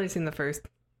 I've only seen the first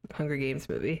Hunger Games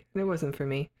movie, and it wasn't for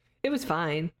me. It was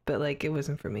fine, but it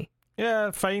wasn't for me. Yeah,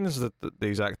 fine is the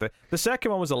exact thing. The second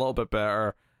one was a little bit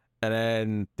better, and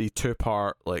then the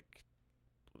 2-part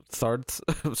third,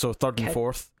 so third and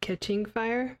fourth. Catching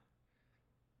Fire?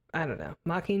 I don't know.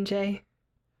 Mockingjay?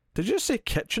 Did you say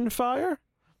Kitchen Fire?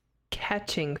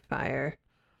 Catching Fire.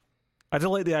 I do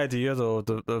like the idea though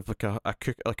of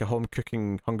like a home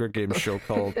cooking Hunger Games show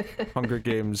called Hunger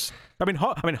Games. I mean,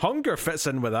 hunger fits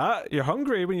in with that. You're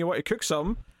hungry when you want to cook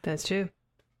something. That's true.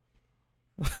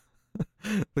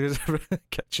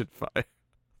 Kitchen Fire.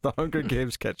 The Hunger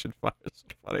Games Kitchen Fire is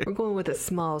funny. We're going with a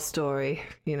small story,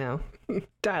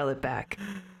 dial it back.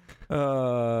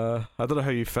 I don't know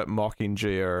how you fit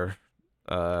Mockingjay or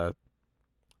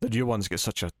the new ones get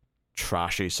such a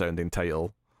trashy sounding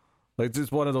title. Like,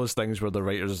 it's one of those things where the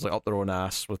writers is like up their own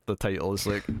ass with the title. It's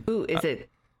like, ooh, is it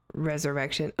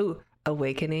Resurrection? Ooh,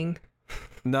 Awakening?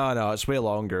 No, it's way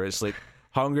longer. It's like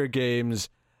Hunger Games,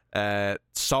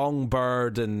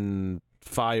 Songbird and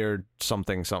Fire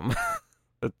something.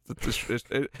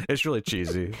 It's really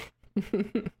cheesy.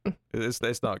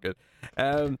 It's not good.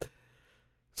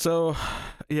 So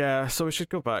we should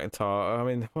go back and talk. I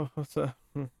mean, what's that?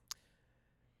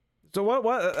 So what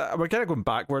we're kind of going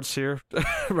backwards here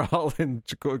rather than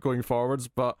going forwards,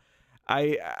 but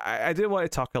I do want to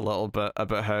talk a little bit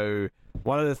about how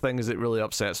one of the things that really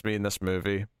upsets me in this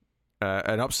movie,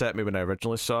 and upset me when I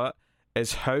originally saw it,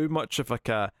 is how much of like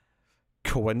a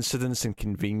coincidence and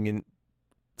convenient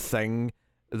thing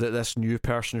that this new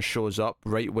person shows up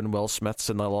right when Will Smith's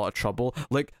in a lot of trouble.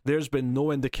 Like, there's been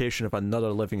no indication of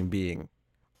another living being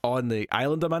on the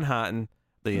island of Manhattan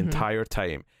the entire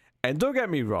time. And don't get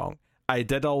me wrong, I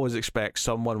did always expect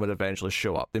someone would eventually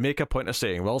show up. They make a point of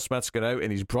saying Will Smith's gone out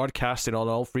and he's broadcasting on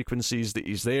all frequencies that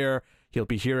he's there. He'll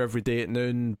be here every day at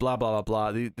noon, blah, blah, blah,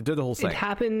 blah. They do the whole thing. It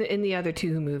happened in the other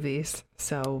two movies,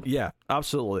 so... Yeah,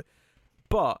 absolutely.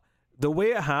 But the way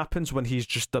it happens when he's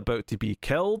just about to be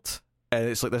killed, and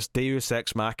it's like this Deus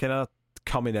Ex Machina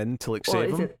coming in to like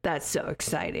save him. That's so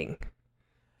exciting.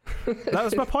 That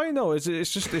was my point, though. It's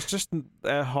just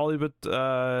Hollywood,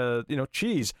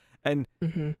 cheese. And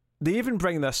they even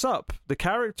bring this up. The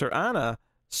character Anna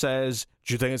says,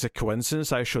 "Do you think it's a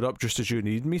coincidence I showed up just as you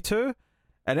need me to?"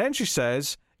 And then she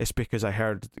says, "It's because I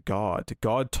heard God.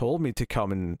 God told me to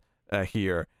come in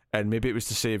here, and maybe it was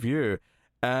to save you."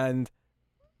 And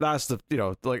that's the,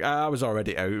 like, I was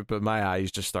already out, but my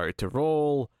eyes just started to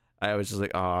roll. I was just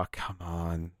like, oh, come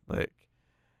on. Like,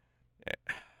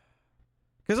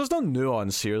 because there's no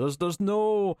nuance here. There's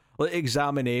no like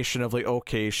examination of like,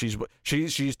 okay, she's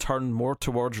turned more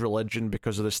towards religion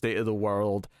because of the state of the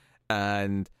world,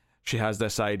 and she has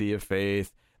this idea of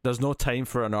faith. There's no time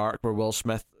for an arc where Will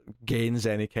Smith gains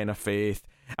any kind of faith.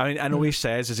 I mean, I know he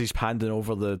says as he's handing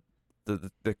over the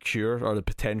cure or the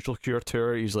potential cure to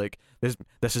her, he's like,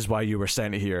 this is why you were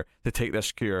sent here, to take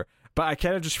this cure. But I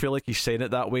kind of just feel like he's saying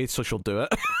it that way so she'll do it,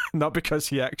 not because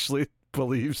he actually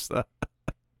believes that.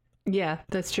 Yeah,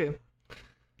 that's true.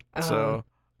 So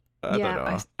I don't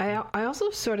know. I also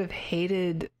sort of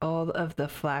hated all of the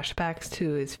flashbacks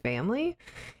to his family.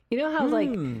 You know how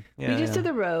we just did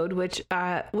The Road, which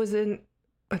was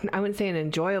I wouldn't say an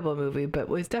enjoyable movie, but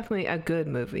was definitely a good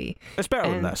movie. It's better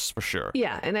than this, for sure.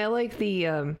 Yeah, and I like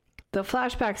the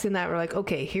flashbacks in that were like,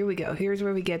 okay, here we go. Here's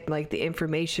where we get like the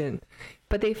information.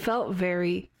 But they felt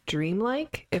very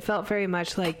dreamlike. It felt very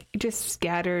much like just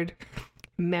scattered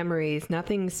memories,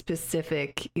 nothing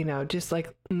specific, just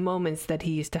like moments that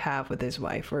he used to have with his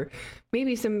wife, or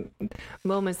maybe some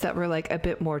moments that were like a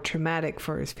bit more traumatic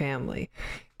for his family.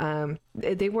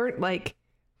 They weren't like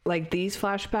these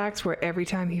flashbacks where every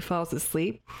time he falls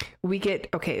asleep, we get,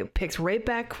 okay, it picks right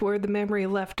back where the memory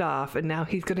left off, and now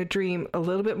he's going to dream a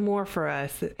little bit more for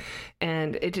us.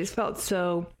 And it just felt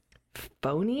so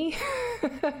phony.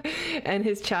 And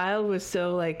his child was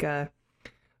so like,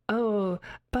 oh,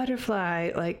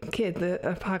 butterfly, like, kid, the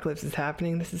apocalypse is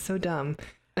happening. This is so dumb.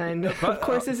 And of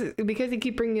course, this is because you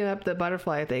keep bringing up the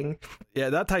butterfly thing. Yeah,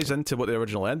 that ties into what the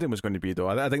original ending was going to be, though.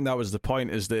 I think that was the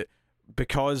point, is that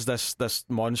because this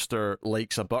monster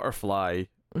likes a butterfly,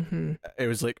 it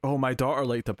was like, oh, my daughter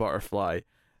liked a butterfly.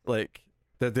 Like,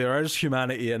 that there is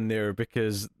humanity in there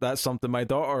because that's something my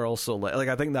daughter also liked. Like,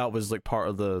 I think that was like part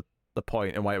of the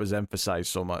point and why it was emphasized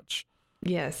so much.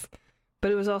 Yes.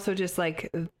 But it was also just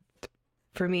like,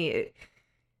 for me,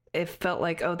 it felt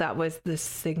like, oh, that was the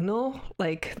signal.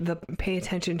 Like, pay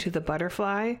attention to the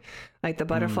butterfly. Like, the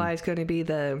butterfly is going to be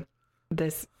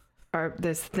this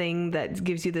thing that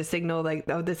gives you the signal, like,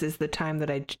 oh, this is the time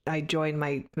that I join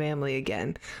my family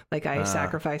again. Like, I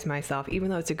sacrifice myself, even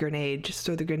though it's a grenade. Just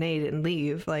throw the grenade and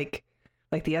leave, like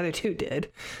the other two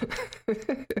did.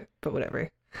 But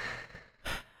whatever.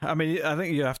 I mean, I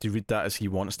think you have to read that as he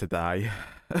wants to die.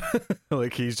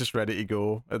 Like, he's just ready to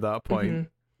go at that point.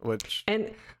 which...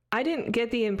 And I didn't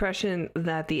get the impression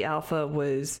that the Alpha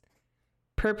was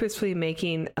purposefully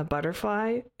making a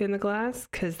butterfly in the glass,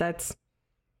 because that's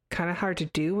kind of hard to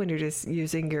do when you're just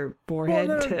using your forehead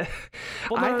to...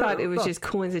 I thought it was just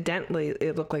coincidentally,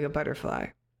 it looked like a butterfly,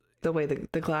 the way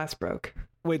the glass broke.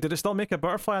 Wait, did it still make a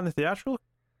butterfly in the theatrical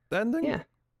ending? Yeah.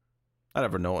 I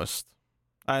never noticed.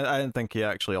 I didn't think he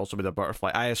actually also made a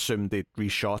butterfly. I assumed they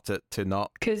reshot it to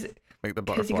not make the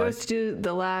butterfly. Because he goes to do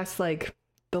the last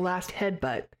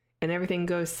headbutt, and everything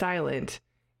goes silent,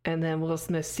 and then Will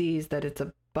Smith sees that it's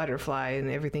a butterfly, and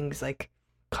everything's like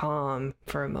calm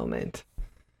for a moment.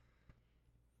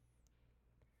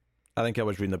 I think I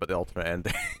was reading about the alternate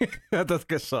ending. I just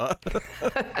get saw it.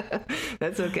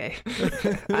 That's okay.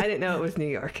 I didn't know it was New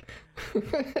York.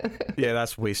 Yeah,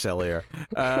 that's way sillier.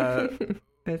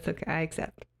 That's okay. I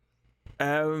accept.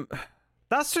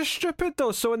 That's just stupid,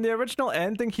 though. So in the original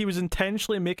ending, he was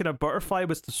intentionally making a butterfly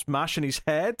with smashing his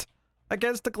head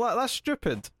against the glass. That's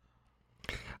stupid.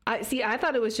 I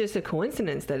thought it was just a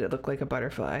coincidence that it looked like a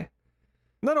butterfly.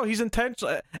 No, he's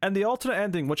intentionally... And the alternate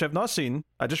ending, which I've not seen,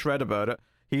 I just read about it,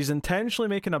 he's intentionally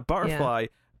making a butterfly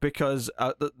because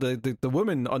the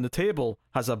woman on the table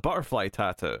has a butterfly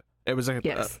tattoo. It was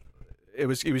yes. He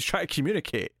was trying to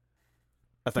communicate,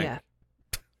 I think. Yeah.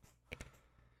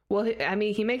 Well, I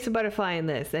mean, he makes a butterfly in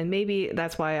this, and maybe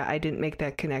that's why I didn't make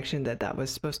that connection that was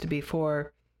supposed to be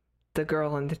for the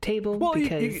girl on the table. Well,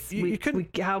 because you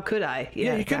couldn't. How could I?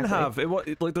 Yeah, you exactly. couldn't have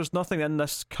it. Like, there's nothing in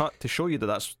this cut to show you that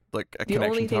that's like a connection. The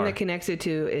only to thing her. that connects it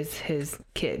to is his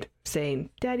kid saying,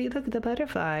 "Daddy, look at the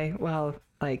butterfly," while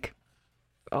like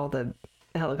all the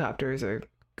helicopters are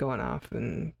going off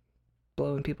and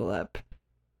blowing people up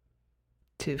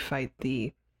to fight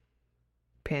the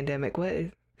pandemic.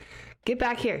 What? Get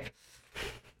back here.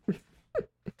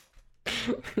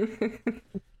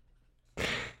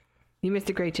 You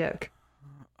missed a great joke.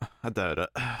 I doubt it.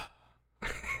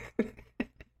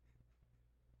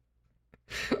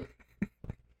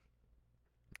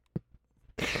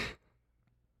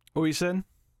 What were you saying?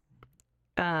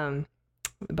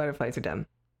 Butterflies are dumb.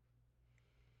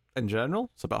 In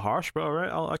general? It's a bit harsh, but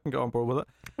alright, I can get on board with it.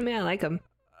 I mean, I like them.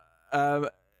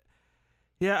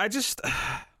 Yeah, I just...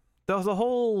 The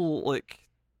whole, like...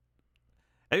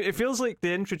 It feels like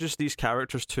they introduced these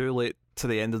characters too late to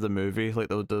the end of the movie, like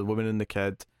the woman and the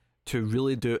kid, to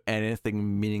really do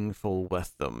anything meaningful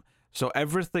with them. So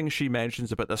everything she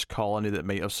mentions about this colony that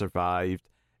might have survived,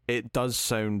 it does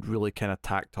sound really kind of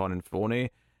tacked on and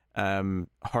phony.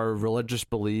 Her religious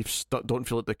beliefs don't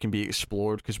feel like they can be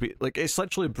explored, because it's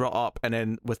literally brought up and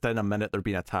then within a minute they're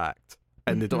being attacked,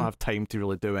 and they don't have time to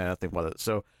really do anything with it.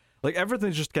 So like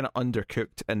everything's just kind of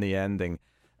undercooked in the ending.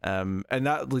 And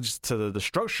that leads to the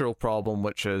structural problem,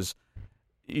 which is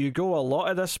you go a lot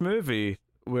of this movie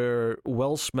where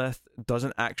Will Smith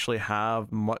doesn't actually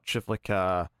have much of like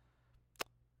a,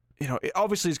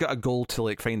 obviously he's got a goal to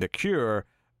like find a cure,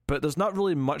 but there's not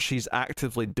really much he's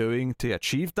actively doing to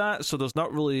achieve that. So there's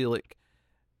not really like,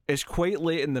 it's quite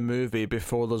late in the movie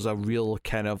before there's a real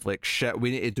kind of like, shit,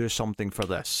 we need to do something for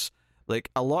this.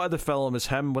 Like a lot of the film is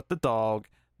him with the dog.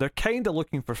 They're kind of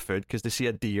looking for food because they see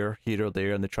a deer here or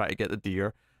there and they try to get the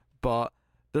deer. But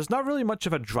there's not really much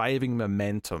of a driving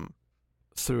momentum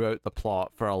throughout the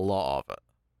plot for a lot of it.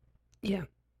 Yeah.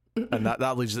 And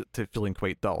that leads it to feeling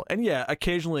quite dull. And yeah,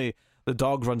 occasionally the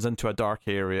dog runs into a dark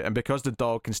area, and because the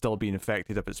dog can still be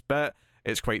infected if it's bit,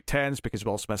 it's quite tense because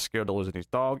Will Smith's scared of losing his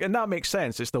dog. And that makes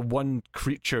sense. It's the one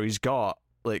creature he's got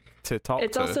like to talk to.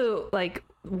 It's also like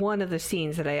one of the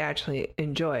scenes that I actually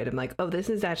enjoyed. I'm like, oh, this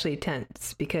is actually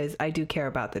tense because I do care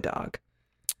about the dog.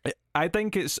 I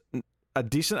think it's a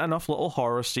decent enough little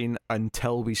horror scene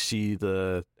until we see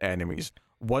the enemies.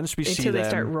 Once we see them, until they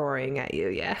start roaring at you,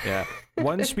 yeah.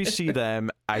 Once we see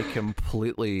them, I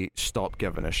completely stop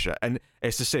giving a shit. And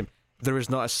it's the same. There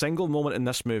is not a single moment in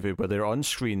this movie where they're on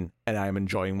screen and I'm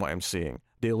enjoying what I'm seeing.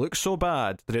 They look so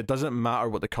bad that it doesn't matter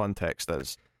what the context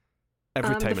is.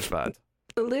 Every time it's bad.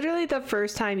 Literally the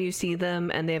first time you see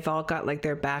them and they've all got like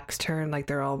their backs turned, like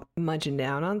they're all munching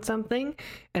down on something,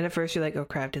 and at first you're like, oh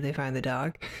crap, did they find the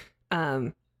dog?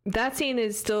 That scene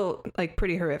is still like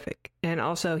pretty horrific, and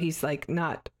also he's like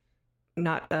not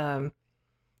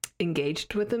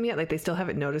engaged with them yet, like they still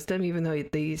haven't noticed him even though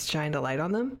he's shined a light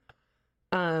on them.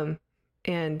 But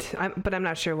I'm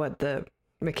not sure what the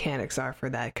mechanics are for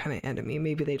that kind of enemy.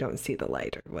 Maybe they don't see the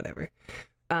light or whatever.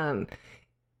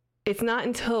 It's not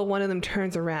until one of them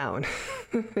turns around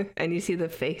and you see the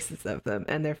faces of them,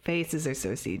 and their faces are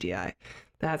so CGI.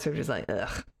 That's where I'm just like,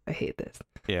 ugh, I hate this.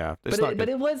 Yeah, but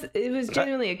it was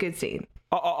genuinely a good scene.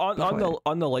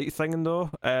 On the light thing though,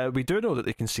 we do know that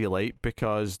they can see light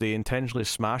because they intentionally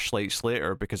smash lights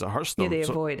later because it hurts them. Yeah, they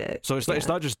avoid it. So it's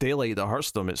not just daylight that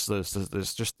hurts them. It's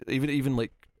this just even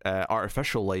like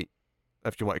artificial light,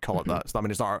 if you want to call it that. It's not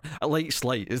a light's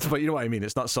light, but you know what I mean.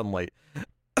 It's not sunlight.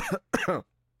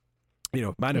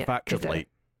 Manufactured light.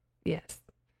 Yes,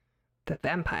 the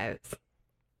vampires.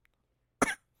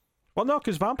 Well, no,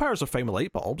 because vampires are fine with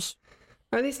light bulbs.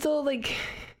 Are they still like?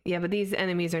 Yeah, but these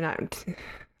enemies are not.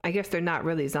 I guess they're not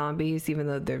really zombies, even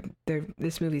though they're.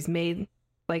 This movie's made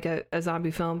like a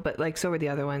zombie film, but like so were the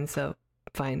other ones, so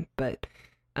fine. But,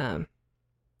 are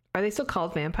they still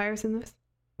called vampires in this?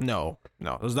 No.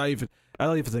 There's not even. I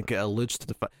don't even think it alludes to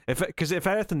the fact if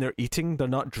anything they're eating, they're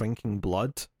not drinking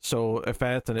blood. So if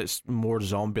anything, it's more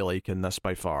zombie-like in this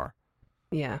by far.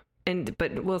 Yeah,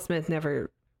 but Will Smith never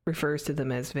refers to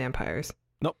them as vampires.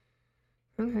 Nope.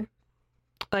 Okay.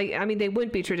 Like, I mean, they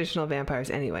wouldn't be traditional vampires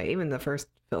anyway. Even the first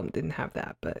film didn't have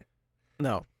that, but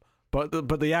no. But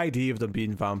the idea of them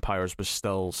being vampires was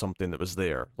still something that was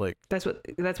there. Like that's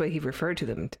what he referred to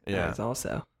them as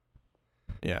also.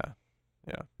 Yeah.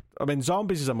 I mean,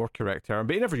 zombies is a more correct term,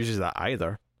 but he never uses that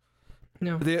either.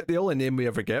 No. The only name we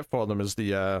ever get for them is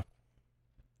the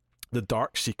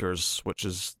Dark Seekers, which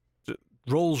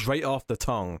rolls right off the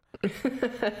tongue.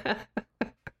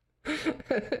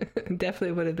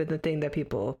 Definitely would have been the thing that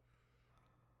people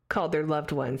called their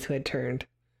loved ones who had turned.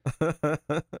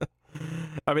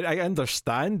 I mean, I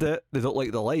understand it. They don't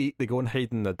like the light. They go and hide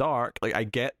in the dark. Like, I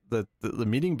get the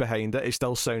meaning behind it. It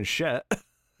still sounds shit.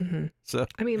 Mm-hmm. So,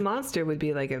 I mean, monster would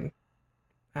be like I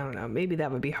don't know, maybe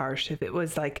that would be harsh if it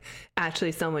was like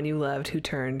actually someone you loved who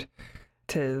turned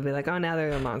to be like, oh, now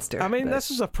they're a monster. I mean, this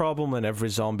is a problem in every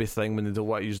zombie thing when they don't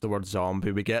want to use the word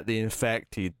zombie. We get the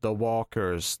infected, the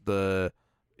walkers,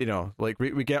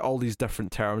 we get all these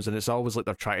different terms, and it's always like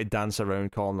they're trying to dance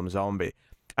around calling them zombie.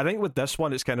 I think with this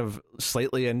one, it's kind of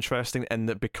slightly interesting in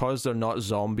that because they're not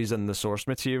zombies in the source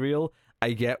material,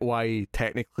 I get why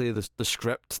technically the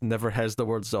script never has the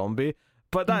word zombie,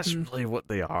 but that's really what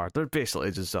they are. They're basically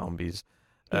just zombies.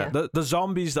 Yeah. The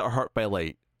zombies that are hurt by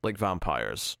light, like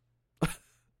vampires.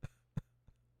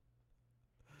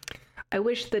 I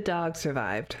wish the dog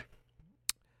survived.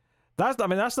 That's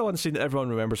the one scene that everyone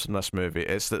remembers from this movie.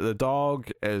 It's that the dog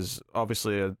is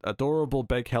obviously an adorable,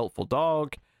 big, helpful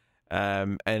dog,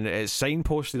 and it's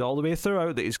signposted all the way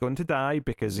throughout that he's going to die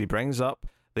because he brings up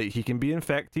that he can be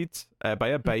infected by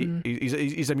a bite.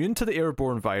 He's immune to the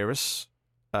airborne virus.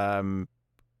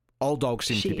 All dogs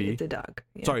seem to be. She is a dog.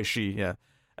 Yeah. Sorry, she,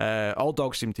 yeah. All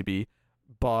dogs seem to be,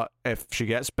 but if she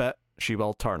gets bit, she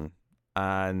will turn.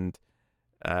 And,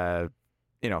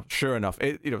 sure enough,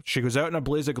 she goes out in a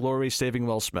blaze of glory saving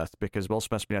Will Smith because Will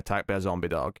Smith's been attacked by a zombie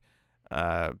dog.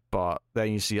 But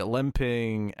then you see it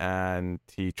limping, and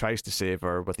he tries to save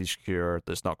her with his cure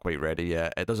that's not quite ready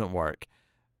yet. It doesn't work.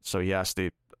 So he has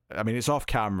to. I mean, it's off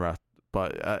camera,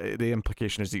 but the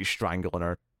implication is that he's strangling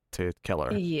her to kill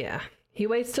her. Yeah, he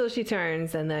waits till she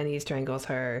turns, and then he strangles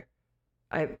her.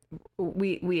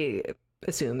 We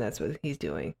assume that's what he's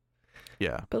doing.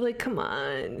 Yeah, but like, come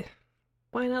on,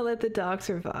 why not let the dog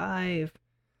survive?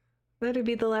 Let her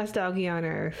be the last doggy on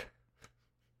Earth.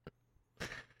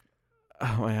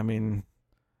 I mean,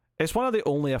 it's one of the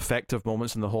only effective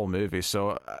moments in the whole movie,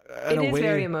 so it is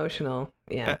very emotional.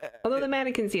 Yeah, although the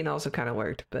mannequin scene also kind of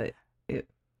worked, but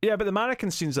yeah, but the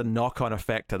mannequin scene's a knock-on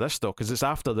effect to this though, because it's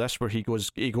after this where he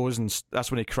goes, and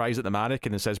that's when he cries at the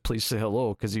mannequin and says, "Please say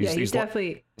hello," because he's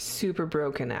definitely super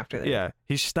broken after that. Yeah,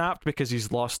 he's snapped because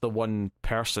he's lost the one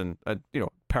person,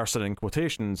 person in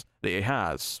quotations that he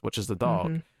has, which is the dog.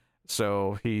 Mm-hmm.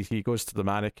 So he goes to the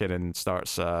mannequin and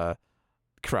starts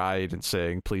cried and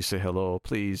saying, "Please say hello,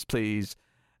 please, please."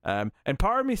 And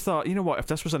part of me thought, you know what, if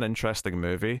this was an interesting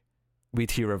movie,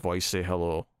 we'd hear a voice say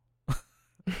hello.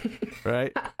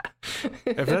 Right?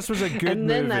 If this was a good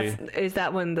movie. Is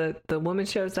that when the woman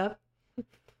shows up?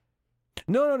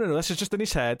 No. This is just in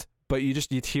his head, but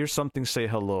you'd hear something say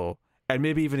hello, and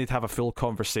maybe even he'd have a full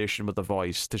conversation with the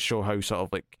voice to show how sort of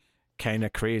like kind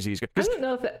of crazy he's. I don't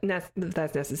know if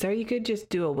that's necessary. You could just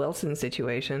do a Wilson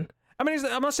situation. I mean,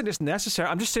 I'm not saying it's necessary.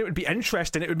 I'm just saying it would be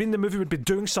interesting. It would mean the movie would be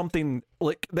doing something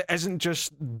like that isn't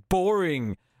just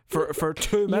boring for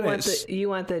 2 minutes. You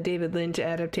want the David Lynch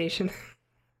adaptation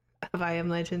of I Am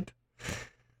Legend?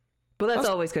 Well, that's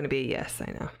always going to be a yes,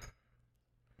 I know.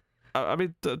 I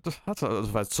mean, I don't know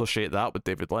if I'd associate that with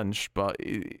David Lynch, but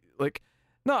like,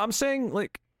 no, I'm saying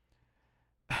like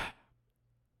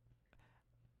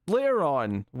later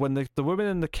on when the woman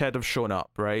and the kid have shown up,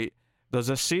 right? There's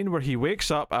a scene where he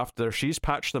wakes up after she's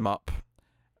patched them up,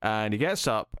 And he gets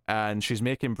up, and she's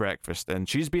making breakfast, and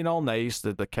she's being all nice.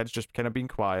 The kid's just kind of being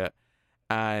quiet,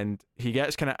 and he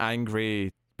gets kind of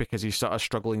angry because he's sort of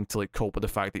struggling to like cope with the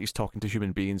fact that he's talking to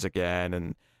human beings again,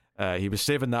 and he was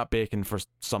saving that bacon for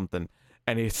something,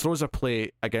 and he throws a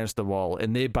plate against the wall,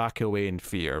 and they back away in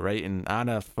fear, right? And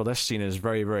Anna, for this scene, is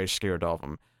very, very scared of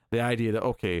him. The idea that,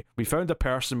 okay, we found a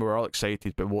person, we're all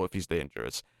excited, but what if he's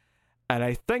dangerous? And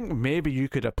I think maybe you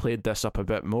could have played this up a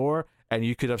bit more, and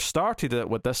you could have started it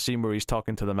with this scene where he's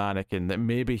talking to the mannequin, that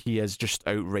maybe he is just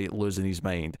outright losing his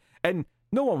mind. And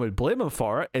no one would blame him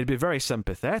for it. It'd be very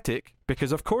sympathetic,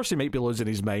 because of course he might be losing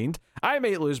his mind. I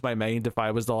might lose my mind if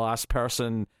I was the last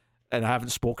person and I haven't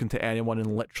spoken to anyone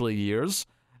in literally years.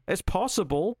 It's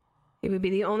possible. It would be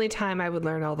the only time I would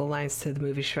learn all the lines to the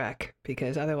movie Shrek,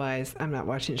 because otherwise I'm not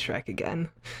watching Shrek again.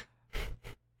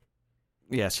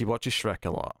 Yes, he watches Shrek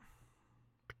a lot.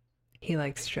 He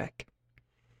likes Shrek.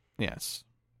 Yes.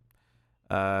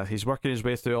 He's working his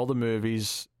way through all the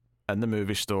movies in the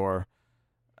movie store,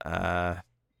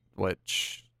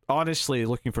 which, honestly,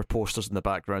 looking for posters in the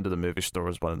background of the movie store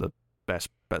is one of the best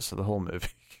bits of the whole movie,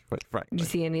 quite frankly. Did you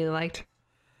see any you liked?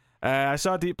 I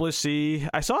saw Deep Blue Sea.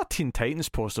 I saw a Teen Titans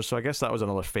poster, so I guess that was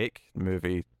another fake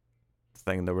movie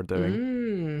thing they were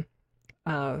doing.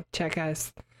 Oh, check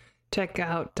out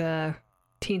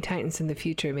Teen Titans in the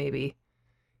future, maybe.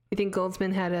 You think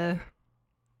Goldsman had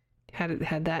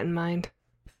that in mind?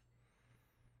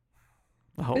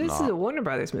 I hope this not. is a Warner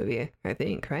Brothers movie, I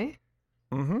think, right?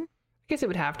 Mm-hmm. I guess it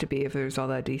would have to be if there's all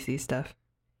that DC stuff.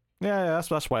 Yeah,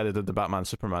 that's why they did the Batman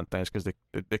Superman things, because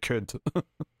they could.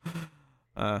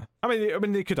 I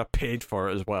mean, they could have paid for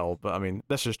it as well, but I mean,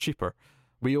 this is cheaper.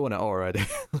 We own it already.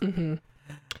 Mm-hmm.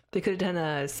 They could have done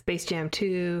a Space Jam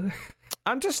 2.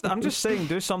 I'm just saying,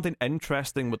 do something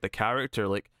interesting with the character.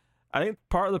 Like, I think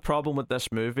part of the problem with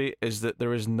this movie is that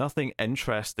there is nothing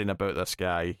interesting about this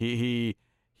guy. He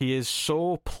is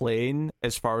so plain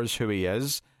as far as who he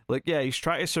is. Like, yeah, he's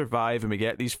trying to survive, and we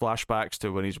get these flashbacks to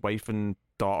when his wife and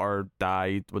daughter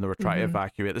died when they were trying to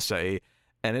evacuate the city,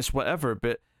 and it's whatever,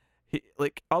 but he,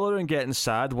 like, other than getting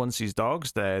sad once his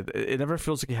dog's dead, it never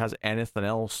feels like he has anything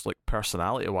else, like,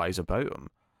 personality-wise about him.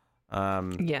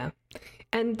 Yeah.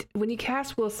 And when you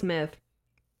cast Will Smith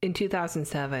in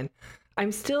 2007,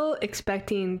 I'm still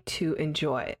expecting to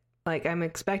enjoy it. Like, I'm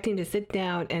expecting to sit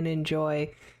down and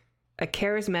enjoy a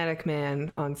charismatic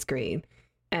man on screen.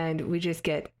 And we just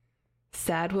get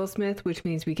sad Will Smith, which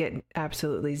means we get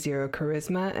absolutely zero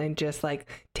charisma, and just, like,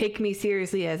 take me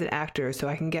seriously as an actor so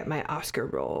I can get my Oscar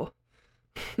role.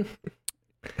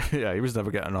 Yeah, he was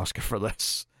never getting an Oscar for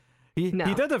this. He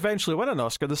did eventually win an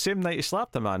Oscar the same night he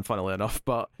slapped a man, funnily enough,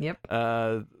 but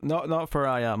not for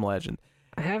I Am Legend.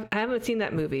 I haven't seen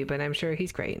that movie, but I'm sure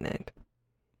he's great in it.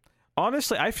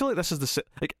 Honestly, I feel like this is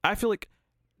I feel like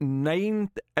 9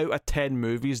 out of 10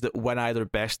 movies that win either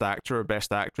Best Actor or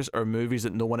Best Actress are movies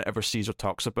that no one ever sees or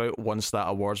talks about once that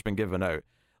award's been given out.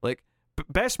 Like,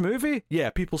 Best Movie, yeah,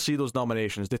 people see those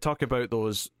nominations. They talk about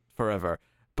those forever.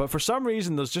 But for some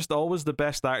reason, there's just always the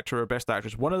Best Actor or Best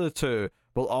Actress. One of the two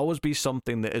will always be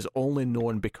something that is only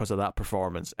known because of that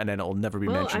performance, and then it'll never be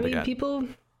mentioned again. People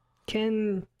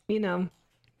can,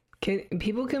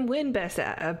 people can win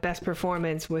best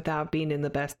performance without being in the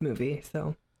best movie.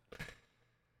 So,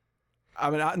 I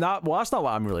mean, that's not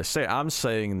what I'm really saying. I'm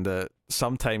saying that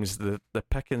sometimes the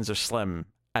pickings are slim,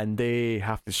 and they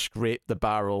have to scrape the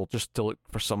barrel just to look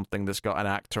for something that's got an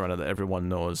actor in it that everyone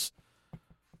knows.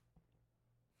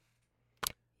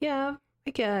 Yeah,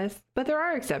 I guess. But there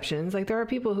are exceptions. Like, there are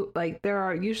people who, like, there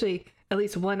are usually at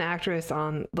least one actress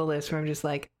on the list where I'm just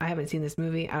like, I haven't seen this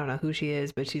movie. I don't know who she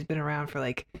is, but she's been around for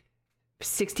like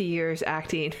 60 years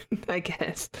acting, I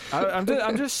guess.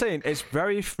 I'm just saying, it's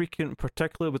very frequent,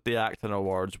 particularly with the acting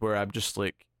awards, where I'm just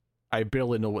like, I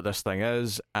barely know what this thing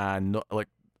is, and no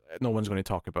one's going to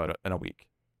talk about it in a week.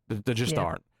 They just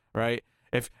aren't, right?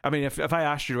 If I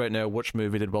asked you right now, which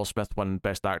movie did Will Smith win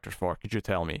Best Actor for, could you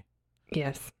tell me?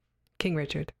 Yes. King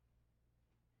Richard.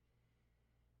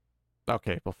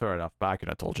 Okay, well, fair enough, but I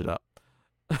couldn't have told you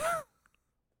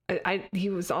that. He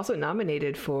was also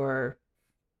nominated for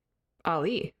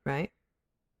Ali, right?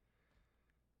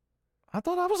 I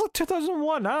thought that was like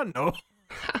 2001. I don't know.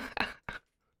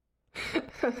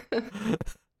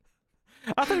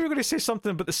 I thought you were going to say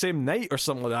something about the same night or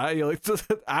something like that. You're like,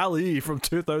 Ali from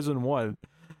 2001.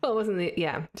 Well, so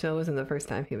it wasn't the first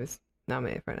time he was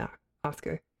nominated for an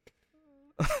Oscar.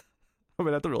 I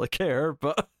mean, I don't really care,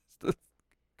 but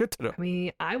good to know. I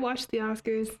mean, I watch the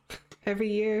Oscars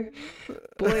every year.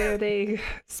 Boy, are they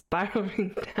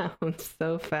spiraling down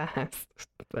so fast.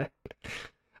 But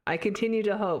I continue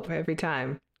to hope every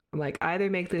time. I'm like, either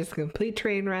make this a complete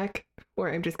train wreck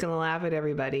or I'm just gonna laugh at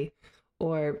everybody,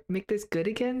 or make this good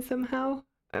again somehow.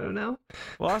 I don't know.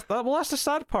 Well, that's the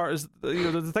sad part. Is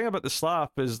the thing about the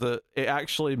slap is that it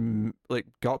actually like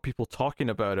got people talking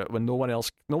about it when no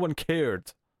one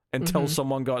cared until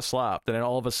someone got slapped, and then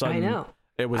all of a sudden, I know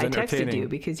it was entertaining. I texted you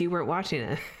because you weren't watching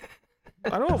it.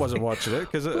 I know I wasn't watching it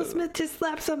because Will Smith just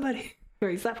slapped somebody, or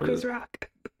he slapped Chris Rock.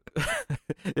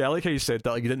 Yeah, I like how you said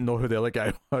that. Like you didn't know who the other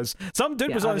guy was. Some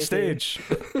dude was on stage.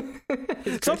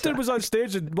 Some dude was on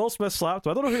stage and Will Smith slapped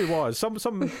him. I don't know who he was.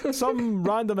 Some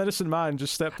random innocent man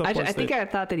just stepped up on stage. I think I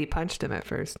thought that he punched him at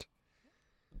first.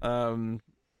 Yeah,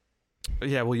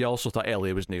 well, you also thought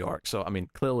LA was New York, so I mean,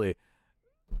 clearly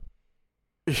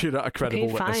you're not a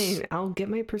credible witness. Fine. I'll get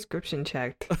my prescription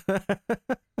checked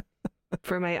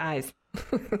for my eyes.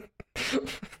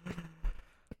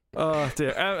 Oh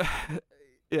dear.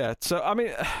 Yeah, so I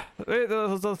mean,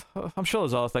 I'm sure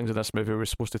there's other things in this movie we're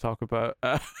supposed to talk about.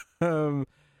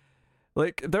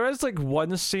 Like there is like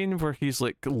one scene where he's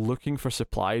like looking for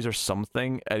supplies or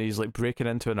something, and he's like breaking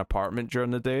into an apartment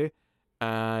during the day,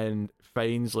 and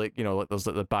finds like like there's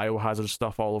like the biohazard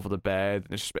stuff all over the bed.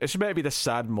 And it's meant to be this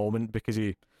sad moment because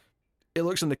he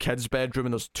looks in the kid's bedroom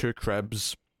and there's 2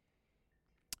 cribs,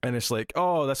 and it's like,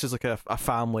 oh, this is like a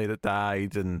family that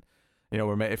died, and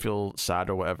we're meant to feel sad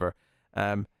or whatever.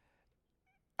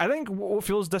 I think what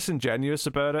feels disingenuous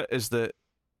about it is that,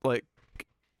 like,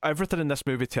 everything in this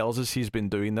movie tells us he's been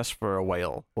doing this for a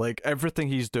while. Like, everything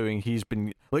he's doing, he's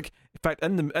been, like, in fact,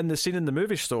 in the scene in the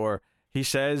movie store, he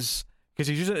says, because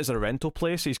he's using it as a rental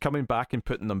place, he's coming back and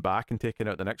putting them back and taking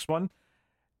out the next one.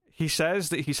 He says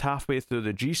that he's halfway through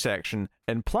the G section,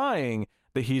 implying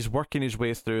that he's working his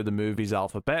way through the movies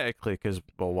alphabetically, because,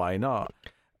 well, why not?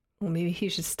 Well, maybe he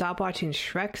should stop watching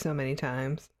Shrek so many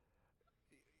times.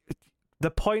 The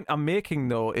point I'm making,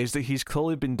 though, is that he's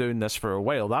clearly been doing this for a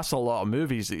while. That's a lot of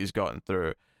movies that he's gotten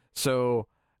through. So,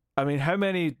 I mean, how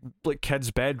many like kids'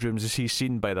 bedrooms has he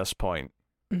seen by this point?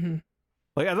 Mm-hmm.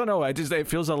 Like, I don't know. It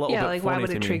feels a little bit like why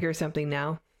would it me. trigger something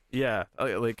now? Yeah,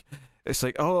 like it's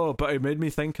like, oh, but it made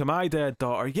me think of my dead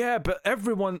daughter. Yeah, but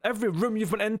every room you've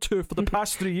been into for the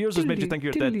past 3 years has made you think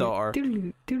of your dead daughter.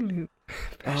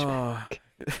 Oh,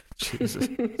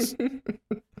 Jesus.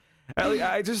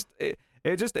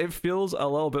 It feels a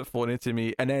little bit funny to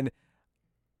me. And then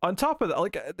on top of that,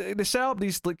 like they set up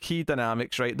these like key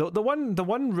dynamics, right? The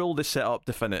one rule they set up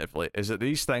definitively is that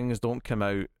these things don't come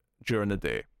out during the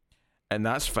day, and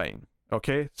that's fine.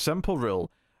 Okay, simple rule.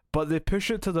 But they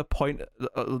push it to the point,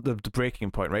 the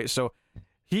breaking point, right? So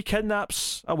he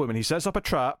kidnaps a woman. He sets up a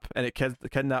trap, and it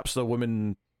kidnaps the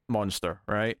woman monster,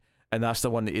 right? And that's the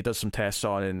one that he does some tests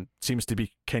on, and seems to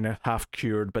be kind of half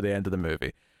cured by the end of the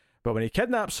movie. But when he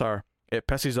kidnaps her, it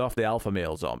pisses off the alpha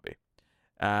male zombie.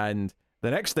 And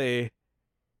the next day,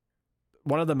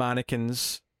 one of the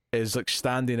mannequins is like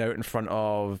standing out in front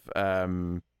of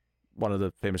one of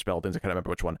the famous buildings. I can't remember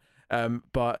which one.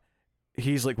 But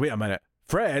he's like, wait a minute,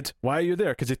 Fred, why are you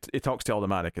there? Because he talks to all the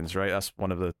mannequins, right? That's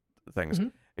one of the things. Mm-hmm.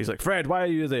 He's like, Fred, why are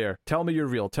you there? Tell me you're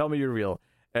real. Tell me you're real.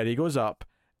 And he goes up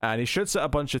and he shoots it a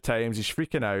bunch of times. He's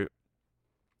freaking out.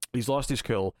 He's lost his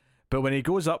cool. But when he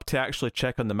goes up to actually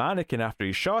check on the mannequin after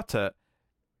he shot it,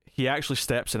 he actually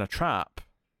steps in a trap.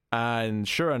 And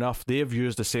sure enough, they've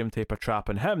used the same type of trap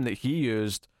on him that he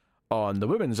used on the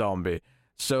woman zombie.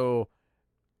 So,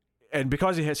 and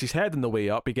because he hits his head on the way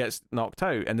up, he gets knocked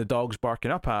out, and the dog's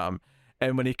barking up at him.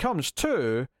 And when he comes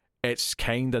to, it's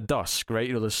kind of dusk,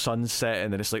 right? The sun's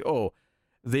setting, and it's like, oh,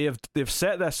 they've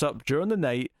set this up during the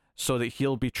night so that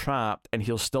he'll be trapped and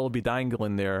he'll still be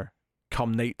dangling there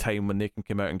come nighttime when they can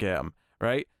come out and get him,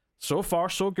 right? So far,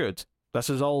 so good. This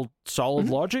is all solid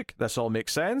logic. This all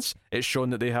makes sense. It's shown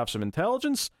that they have some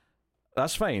intelligence.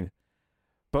 That's fine.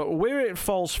 But where it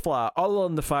falls flat, other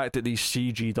than the fact that these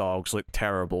CG dogs look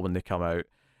terrible when they come out,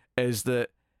 is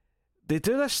that they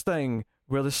do this thing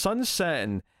where the sun's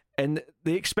setting and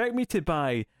they expect me to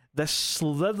buy this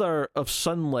slither of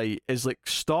sunlight is like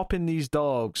stopping these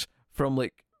dogs from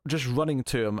like just running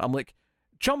to him. I'm like,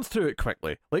 jump through it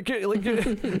quickly. Like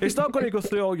it's not going to go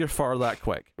through all your fur that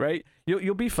quick, right?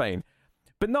 You'll be fine.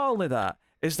 But not only that,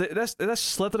 is that this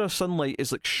slither of sunlight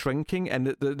is like shrinking,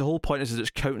 and the whole point is that it's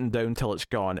counting down till it's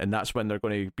gone, and that's when they're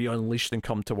going to be unleashed and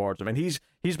come towards him. And he's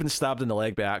been stabbed in the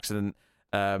leg by accident.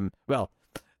 Well,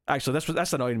 actually,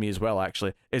 that's annoying me as well.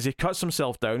 Actually, is he cuts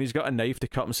himself down? He's got a knife to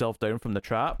cut himself down from the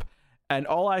trap, and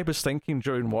all I was thinking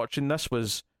during watching this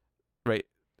was, right,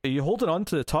 are you holding on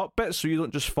to the top bit so you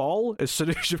don't just fall as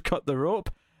soon as you've cut the rope?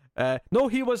 No,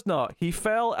 he was not. He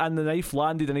fell and the knife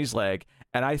landed in his leg,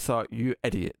 and I thought, you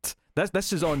idiot.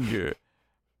 This is on you.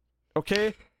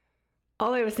 Okay?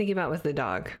 All I was thinking about was the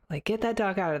dog. Like, get that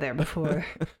dog out of there before...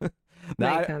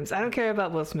 Night comes. I don't care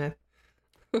about Will Smith.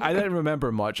 I didn't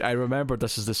remember much. I remember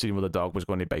this is the scene where the dog was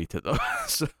going to bite it, though.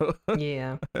 So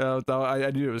yeah,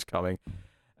 I knew it was coming.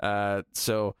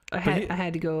 So I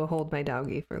had to go hold my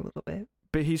doggy for a little bit.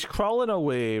 But he's crawling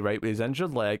away, right, with his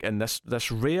injured leg, and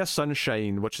this ray of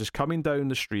sunshine, which is coming down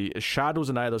the street, as shadows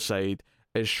on either side,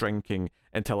 is shrinking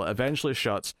until it eventually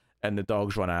shuts, and the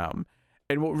dogs run at him.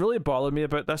 And what really bothered me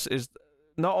about this is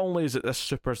not only is it this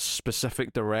super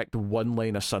specific, direct one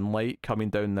line of sunlight coming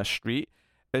down this street,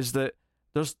 is that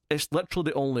it's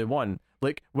literally the only one.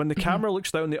 Like when the camera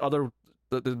looks down the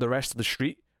rest of the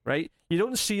street, right, you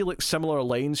don't see like similar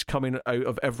lines coming out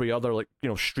of every other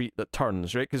street that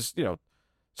turns, right? Because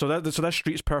so that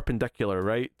street's perpendicular,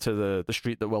 right, to the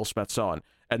street that Will Smith's on,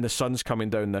 and the sun's coming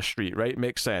down this street, right?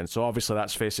 Makes sense. So obviously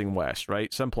that's facing west,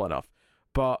 right? Simple enough.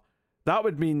 But that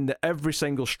would mean that every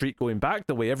single street going back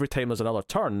the way, every time there's another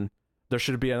turn, there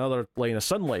should be another line of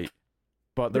sunlight.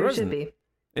 But there isn't. Should be.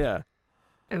 Yeah.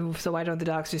 So why don't the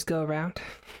dogs just go around?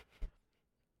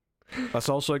 That's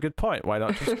also a good point. Why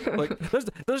not just like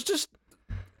there's just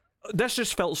this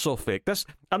just felt so fake.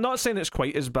 I'm not saying it's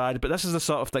quite as bad, but this is the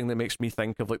sort of thing that makes me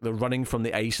think of like the Running from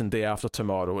the Ice and Day After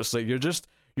Tomorrow. It's like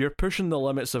you're pushing the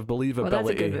limits of believability. Well, that's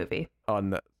a good movie.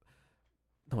 On the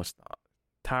no, it's not.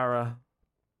 Tara.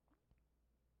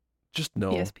 Just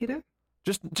no. Yes, Peter?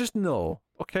 Just no,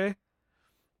 okay?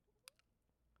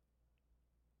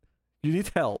 You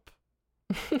need help.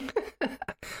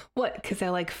 What, because I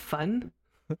like fun?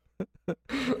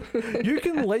 You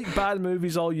can like bad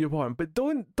movies all you want, but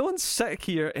don't sit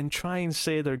here and try and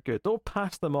say they're good. Don't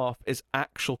pass them off as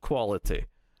actual quality.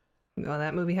 Well,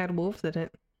 that movie had wolves in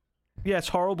it. Yeah, it's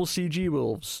horrible CG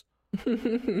wolves.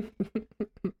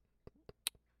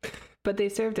 But they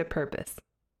served a purpose.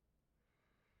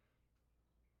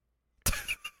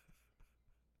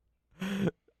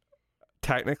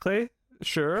 Technically,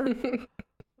 sure.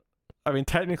 I mean,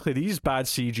 technically, these bad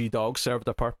CG dogs served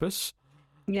a purpose.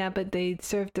 Yeah, but they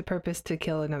served the purpose to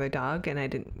kill another dog, and I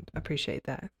didn't appreciate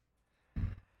that.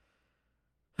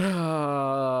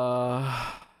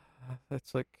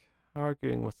 It's like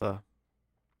arguing with a...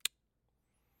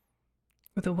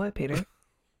 With a what, Peter?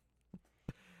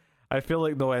 I feel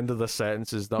like no end of the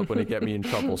sentence is not going to get me in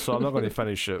trouble, so I'm not going to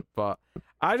finish it, but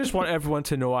I just want everyone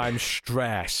to know I'm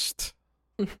stressed.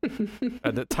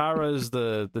 And that Tara is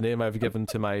the name I've given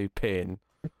to my pain.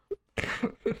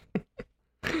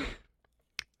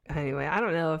 Anyway, I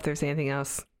don't know if there's anything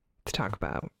else to talk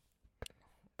about.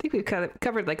 I think we've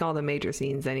covered like all the major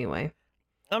scenes anyway.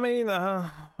 I mean,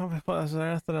 is there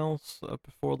anything else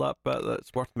before that bit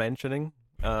that's worth mentioning?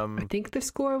 I think the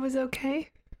score was okay.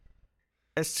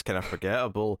 It's kind of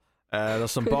forgettable.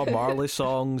 There's some Bob Marley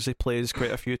songs he plays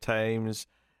quite a few times.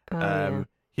 Yeah.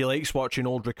 He likes watching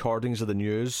old recordings of the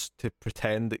news to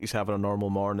pretend that he's having a normal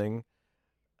morning.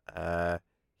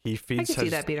 He feeds I can see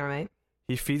that being alright.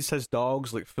 He feeds his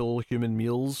dogs like full human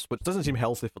meals, which doesn't seem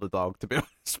healthy for the dog, to be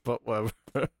honest, but whatever.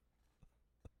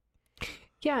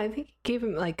 Yeah, I think he gave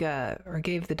him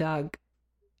gave the dog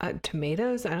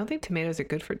tomatoes. I don't think tomatoes are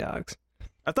good for dogs.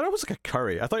 I thought it was like a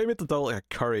curry. I thought he made the dog like a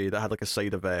curry that had like a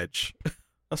side of veg.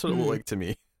 That's what it looked like to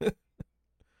me.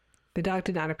 The dog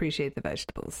did not appreciate the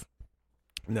vegetables.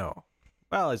 No.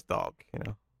 Well, his dog,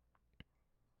 So,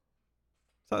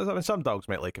 I mean, some dogs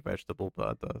might like a vegetable,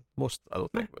 but most I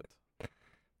don't think would.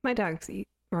 My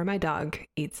dog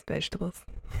eats vegetables.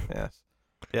 Yes.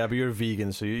 Yeah, but you're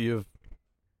vegan, so you've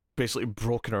basically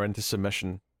broken her into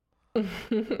submission.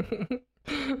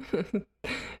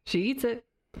 She eats it.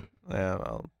 Yeah,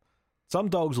 well, some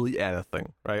dogs will eat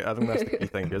anything, right? I think that's the key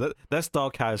thing here. This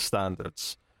dog has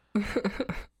standards.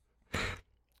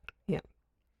 Yeah.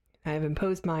 I have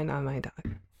imposed mine on my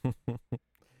dog.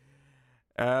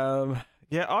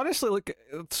 Yeah, honestly, like,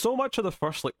 so much of the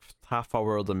first, like, half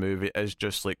hour of the movie is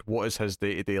just, like, what is his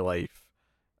day-to-day life?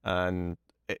 And,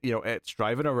 it's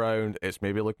driving around, it's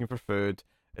maybe looking for food,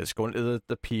 it's going to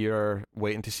the pier,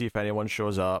 waiting to see if anyone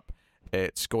shows up,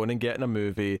 it's going and getting a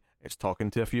movie, it's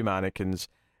talking to a few mannequins,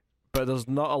 but there's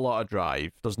not a lot of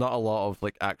drive, there's not a lot of,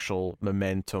 like, actual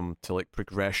momentum to, like,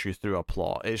 progress you through a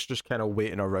plot. It's just kind of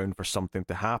waiting around for something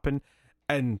to happen,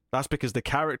 and that's because the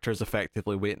character's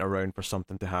effectively waiting around for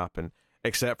something to happen.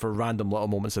 Except for random little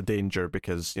moments of danger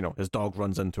because, his dog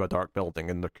runs into a dark building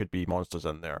and there could be monsters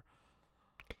in there.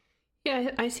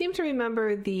 Yeah, I seem to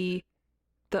remember the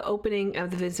opening of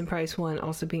the Vincent Price one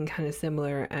also being kind of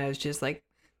similar as just like,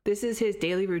 this is his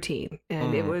daily routine.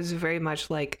 And it was very much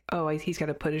like, oh, he's got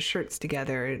to put his shirts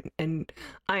together and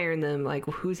iron them. Like,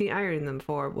 who's he ironing them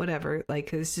for? Whatever. Like,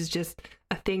 this is just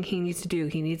a thing he needs to do.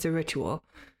 He needs a ritual.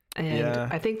 And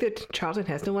I think that Charlton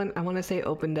Heston one, I want to say,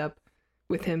 opened up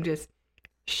with him just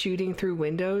shooting through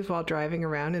windows while driving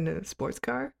around in a sports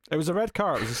car. It was a red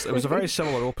car. It was a very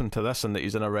similar open to this in that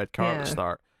he's in a red car at the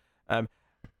start.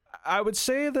 I would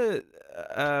say that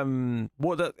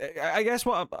I guess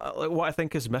what I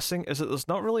think is missing is that there's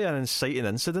not really an inciting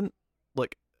incident,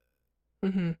 like,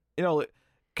 Mm-hmm. you know,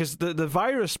 because the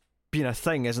virus being a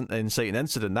thing isn't an inciting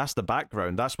incident. That's the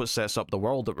background. That's what sets up the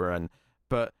world that we're in.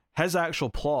 But his actual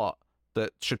plot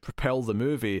that should propel the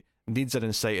movie needs an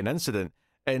inciting incident,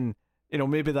 and you know,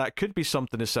 maybe that could be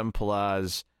something as simple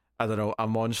as, I don't know, a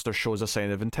monster shows a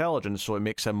sign of intelligence, so it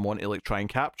makes him want to like try and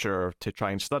capture her, to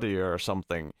try and study her or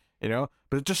something, you know?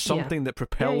 But it's just something that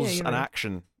propels an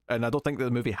action, and I don't think that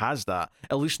the movie has that,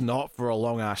 at least not for a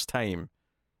long-ass time.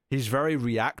 He's very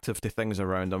reactive to things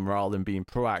around him rather than being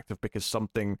proactive because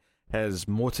something has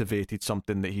motivated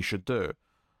something that he should do.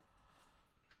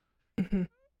 Mm-hmm.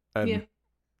 And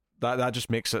that just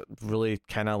makes it really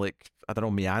kind of like, I don't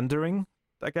know, meandering,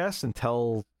 I guess,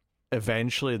 until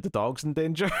eventually the dog's in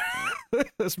danger.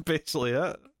 That's basically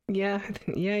it. Yeah,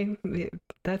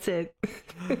 that's it.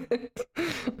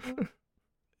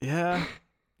 Yeah,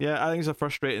 I think it's a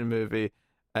frustrating movie,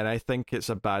 and I think it's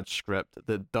a bad script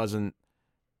that doesn't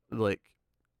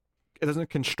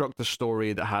construct a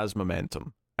story that has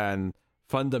momentum, and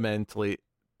fundamentally,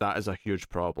 that is a huge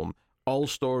problem. All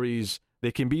stories,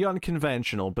 they can be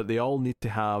unconventional, but they all need to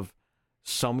have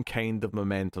some kind of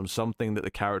momentum, something that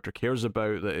the character cares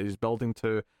about, that he's building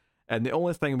to. And the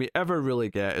only thing we ever really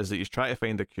get is that he's trying to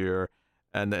find a cure,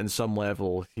 and that in some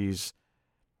level he's,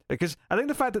 because I think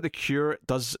the fact that the cure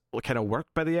does kind of work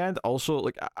by the end also,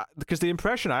 like, because the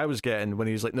impression I was getting when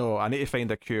he's like, no, I need to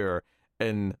find a cure,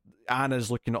 and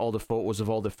Anna's looking at all the photos of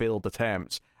all the failed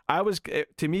attempts,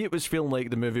 to me it was feeling like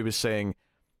the movie was saying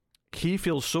he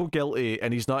feels so guilty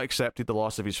and he's not accepted the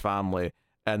loss of his family,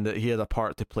 and that he had a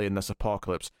part to play in this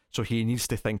apocalypse, so he needs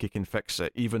to think he can fix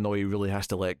it, even though he really has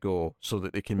to let go so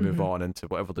that they can move on into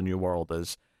whatever the new world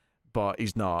is. But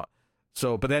he's not.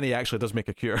 So, but then he actually does make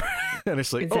a cure, and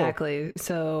it's like, exactly.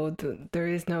 So there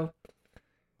is no.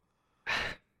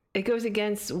 It goes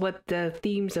against what the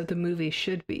themes of the movie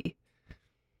should be.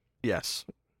 Yes.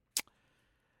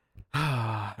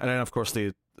 And then, of course,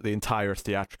 the entire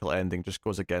theatrical ending just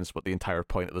goes against what the entire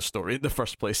point of the story in the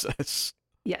first place is.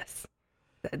 Yes.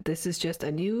 This is just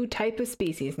a new type of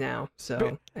species now,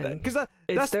 so because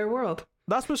it's their world.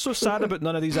 That's what's so sad about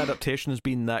none of these adaptations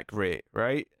being that great,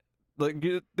 right? Like,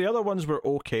 the other ones were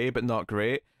okay, but not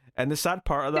great. And the sad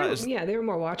part of that is they were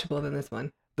more watchable than this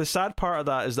one. The sad part of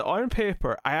that is that on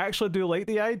paper, I actually do like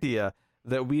the idea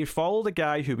that we follow the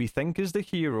guy who we think is the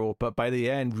hero, but by the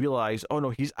end realize, oh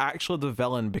no, he's actually the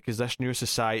villain because this new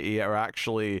society are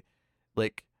actually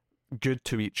like good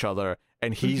to each other.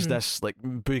 And he's this like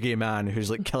boogeyman who's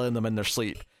like killing them in their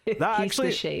sleep. That he's actually,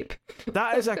 the shape.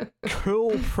 That is a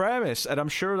cool premise, and I'm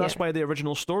sure that's why the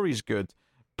original story's good.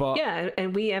 But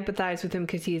and we empathize with him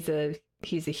because he's a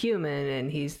human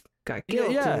and he's got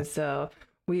guilt, and so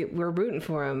we're rooting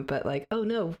for him. But like, oh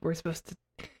no, we're supposed to.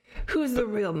 Who's the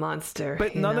real monster?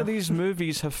 But none of these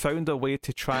movies have found a way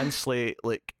to translate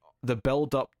like the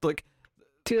build up, like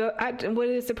to what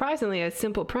is surprisingly a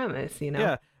simple premise, you know.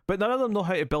 Yeah. But none of them know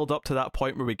how to build up to that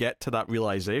point where we get to that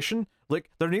realization. Like,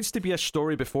 there needs to be a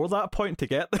story before that point to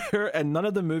get there, and none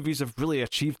of the movies have really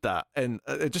achieved that. And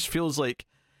it just feels like,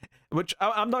 which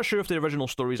I'm not sure if the original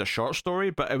story is a short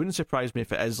story, but it wouldn't surprise me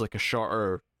if it is like a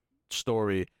shorter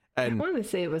story. And I want to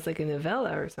say it was like a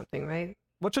novella or something, right?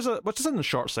 Which is on the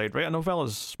short side, right? A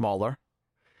novella's smaller.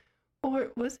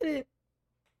 Or was it?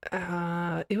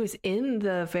 It was in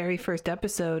the very first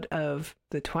episode of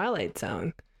The Twilight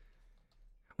Zone.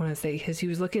 I want to say because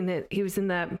there's like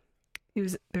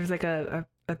a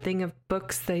thing of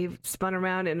books they spun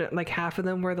around, and like half of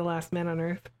them were The Last Man on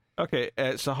Earth. Okay,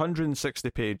 it's 160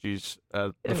 pages,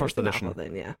 the first edition. Novel,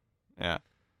 then, yeah.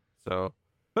 So,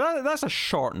 but that's a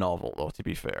short novel, though. To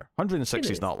be fair,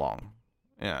 160 is not long.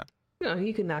 Yeah. No,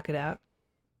 you can knock it out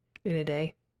in a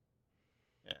day.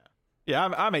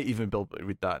 Yeah. I might even be able to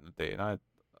read that in a day, and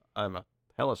I'm a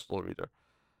hella slow reader.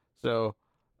 So,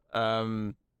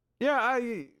 and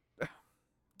I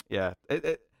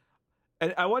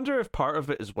wonder if part of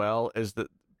it as well is that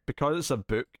because it's a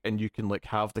book and you can like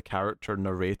have the character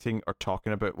narrating or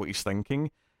talking about what he's thinking,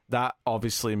 that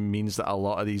obviously means that a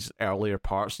lot of these earlier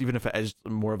parts, even if it is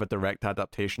more of a direct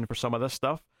adaptation for some of this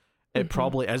stuff, it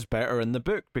probably is better in the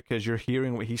book because you're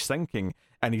hearing what he's thinking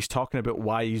and he's talking about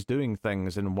why he's doing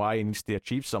things and why he needs to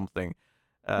achieve something.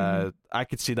 I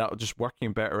could see that just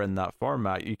working better in that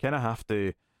format. You kind of have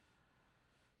to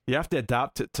You have to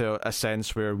adapt it to a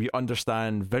sense where we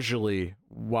understand visually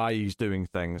why he's doing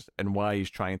things and why he's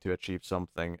trying to achieve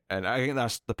something. And I think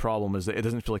that's the problem, is that it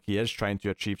doesn't feel like he is trying to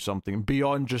achieve something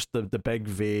beyond just the big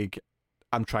vague,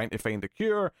 I'm trying to find a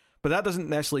cure. But that doesn't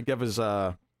necessarily give us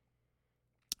a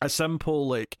simple,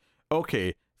 like,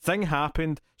 okay, thing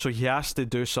happened, so he has to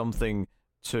do something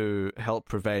to help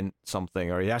prevent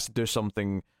something, or he has to do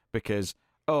something because,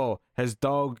 oh, his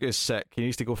dog is sick, he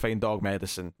needs to go find dog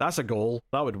medicine. That's a goal.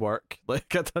 That would work.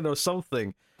 Like, I don't know,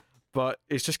 something. But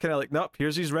it's just kind of like, nope,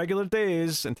 here's these regular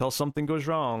days until something goes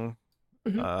wrong.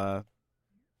 Mm-hmm. I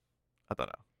don't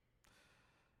know.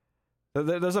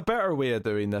 There's a better way of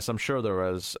doing this, I'm sure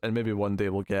there is, and maybe one day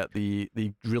we'll get the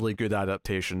really good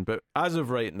adaptation. But as of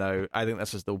right now, I think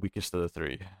this is the weakest of the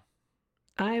three.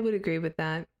 I would agree with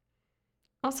that.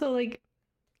 Also, like,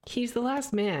 he's the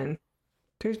last man.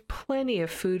 There's plenty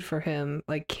of food for him,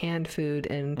 like canned food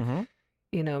and,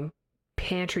 you know,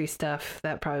 pantry stuff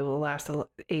that probably will last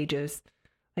ages.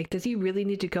 Like, does he really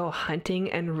need to go hunting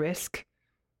and risk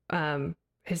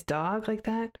his dog like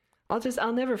that?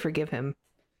 I'll never forgive him.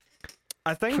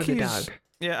 I think for the dog.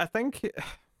 Yeah, I think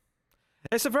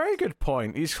it's a very good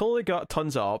point. He's clearly got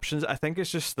tons of options. I think it's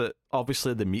just that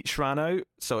obviously the meat's ran out,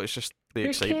 so it's just the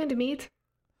There's excitement. canned meat.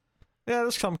 Yeah,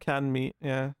 there's some canned meat.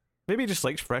 Yeah, maybe he just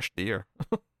likes fresh deer.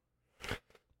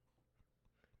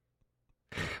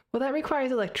 Well, that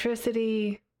requires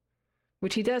electricity,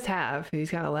 which he does have.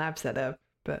 He's got a lab set up,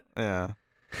 but Yeah,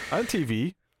 and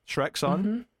TV. Shrek's on,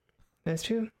 Mhm. That's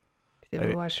true. He's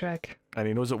able to watch Shrek. and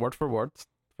he knows it word for word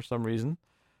for some reason.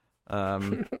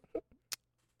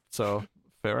 So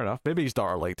fair enough. Maybe his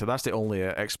daughter liked it. That's the only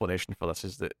explanation for this.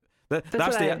 Is that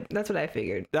that's what I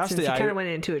figured. that's Since the he kind of went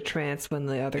into a trance when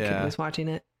the other kid was watching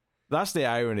it. That's the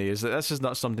irony, is that this is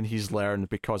not something he's learned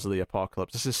because of the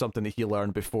apocalypse. This is something that he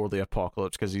learned before the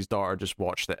apocalypse because his daughter just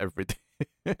watched it every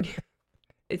day.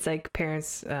 It's like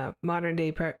parents, modern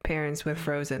day parents with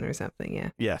Frozen or something. Yeah.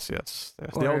 Yes.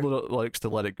 The older likes to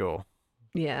let it go.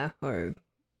 Yeah, or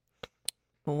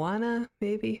Moana,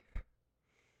 maybe.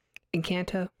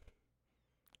 Encanto.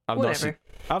 Whatever.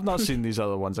 I've not seen these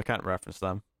other ones. I can't reference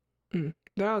them.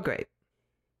 They're all great.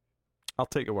 I'll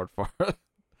take your word for it.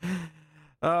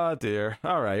 Oh dear.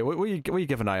 All right. What you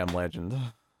giving I Am Legend?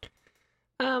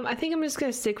 I think I'm just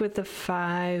gonna stick with the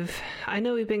 5. I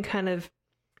know we've been kind of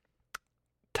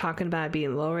talking about it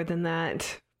being lower than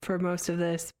that for most of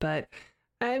this, but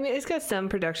I mean, it's got some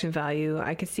production value.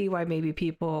 I can see why maybe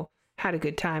people had a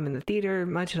good time in the theater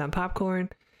munching on popcorn,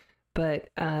 but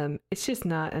it's just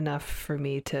not enough for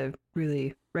me to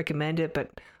really recommend it,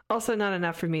 but also not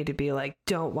enough for me to be like,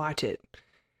 don't watch it.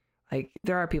 Like,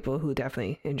 there are people who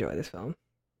definitely enjoy this film,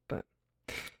 but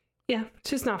yeah, it's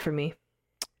just not for me.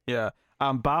 Yeah,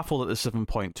 I'm baffled at the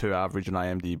 7.2 average on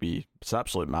IMDb. It's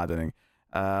absolutely maddening.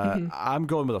 I'm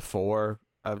going with a 4.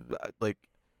 I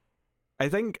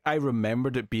think I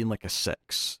remembered it being like a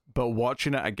 6, but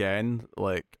watching it again,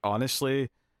 like, honestly,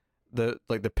 the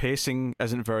pacing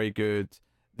isn't very good.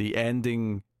 The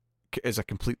ending is a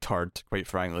complete turd, quite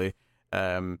frankly.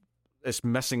 It's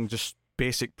missing just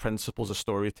basic principles of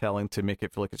storytelling to make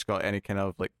it feel like it's got any kind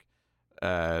of like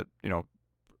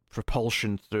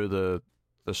propulsion through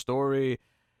the story.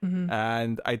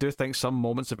 And I do think some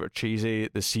moments of it are cheesy.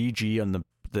 The CG on the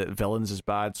villains is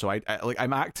bad, so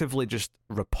I'm actively just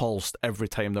repulsed every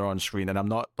time they're on screen, and I'm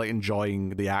not like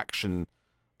enjoying the action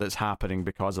that's happening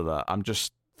because of that. I'm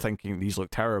just thinking these look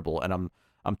terrible, and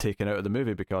I'm taken out of the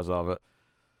movie because of it.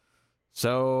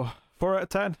 So 4 out of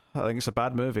 10. I think it's a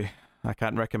bad movie. I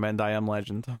can't recommend I Am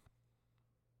Legend.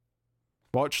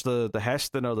 Watch the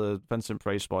Heston or the Vincent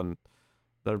Price one.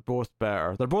 They're both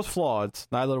better. They're both flawed.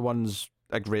 Neither one's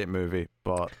a great movie,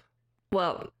 but...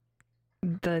 Well,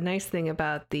 the nice thing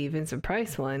about the Vincent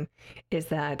Price one is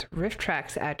that Riff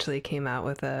Tracks actually came out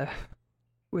with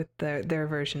their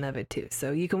version of it too.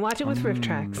 So you can watch it with Riff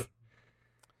Tracks.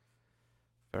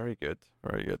 Very good.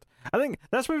 Very good. I think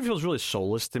this movie feels really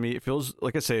soulless to me. It feels,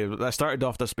 like I say, I started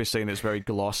off this by saying it's very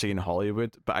glossy in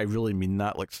Hollywood, but I really mean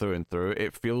that, like, through and through.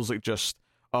 It feels like just,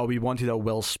 oh, we wanted a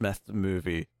Will Smith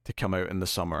movie to come out in the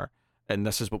summer, and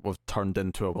this is what we've turned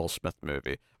into a Will Smith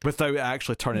movie, without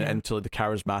actually turning it into the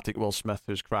charismatic Will Smith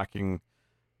who's cracking,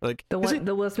 like... the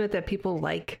Will Smith that people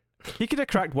like. He could have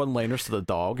cracked one-liners to the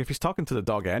dog. If he's talking to the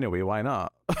dog anyway, why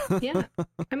not? Yeah.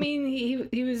 I mean,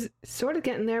 he was sort of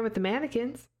getting there with the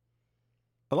mannequins.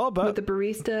 A little bit. With the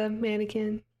barista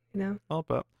mannequin, you know? A little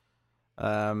bit.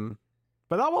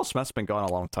 But that Will Smith's been gone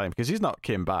a long time, because he's not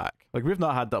came back. Like, we've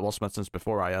not had that Will Smith since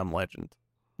before I Am Legend.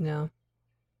 No.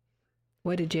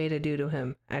 What did Jada do to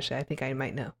him? Actually, I think I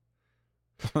might know.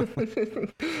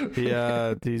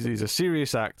 He's a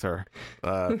serious actor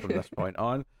from this point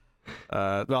on.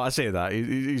 Well, I say that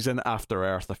he's in After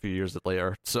Earth a few years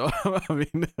later, so I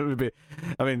mean,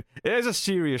 it is a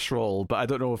serious role, but I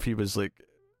don't know if he was like,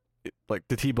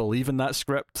 did he believe in that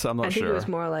script? I'm not sure. I think it was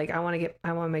more like I want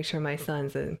to make sure my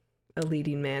son's a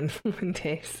leading man one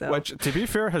day. So, which, to be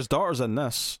fair, his daughter's in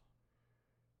this.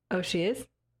 Oh, she is.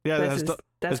 Yeah, that's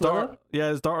his daughter. Yeah,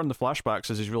 his daughter in the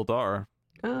flashbacks is his real daughter.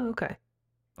 Oh, okay.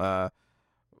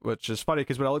 Which is funny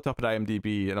because when I looked up at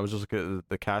IMDb and I was just looking at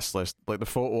the cast list, like the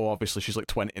photo, obviously she's like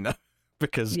 20 now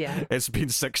because it's been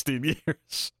 16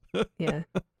 years. Yeah.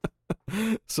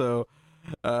 So,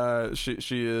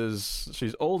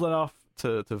 she's old enough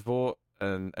to vote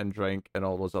and drink and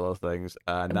all those other things,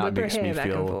 and that makes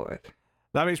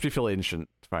me feel ancient,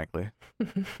 frankly.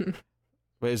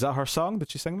 Wait, is that her song?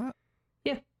 Did she sing that?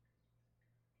 Yeah.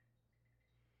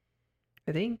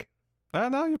 I think.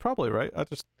 No, you're probably right.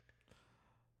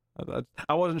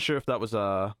 I wasn't sure if that was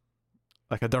a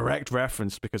direct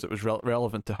reference because it was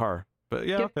relevant to her. But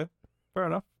yeah, okay. Fair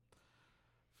enough.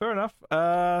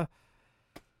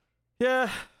 Yeah.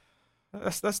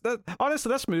 Honestly,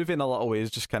 this movie in a lot of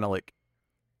ways just kind of like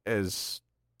is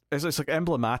it's like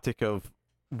emblematic of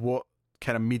what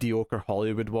kind of mediocre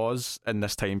Hollywood was in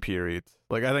this time period.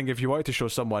 Like, I think if you wanted to show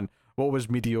someone what was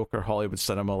mediocre Hollywood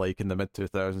cinema like in the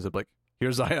mid-2000s, it'd be like,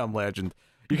 here's I Am Legend.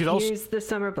 Here's the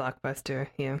summer blockbuster,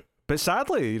 yeah. But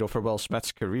sadly, for Will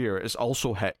Smith's career, it's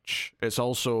also Hitch. It's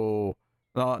also...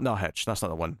 No, not Hitch. That's not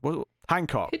the one.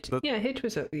 Hancock. Hitch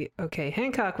was okay.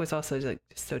 Hancock was also like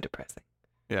just so depressing.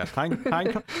 Yeah,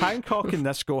 Hancock and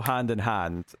this go hand in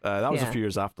hand. That was a few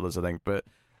years after this, I think. But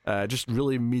just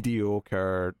really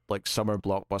mediocre, like, summer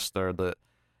blockbuster that...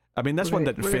 I mean, this one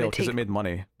didn't fail because it made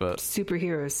money, but...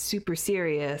 Superheroes super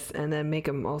serious and then make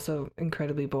them also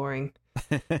incredibly boring.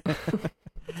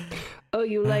 Oh,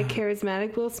 you like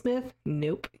charismatic Will Smith?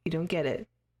 Nope, you don't get it.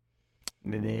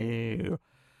 No.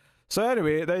 So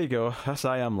anyway, there you go. That's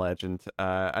I Am Legend.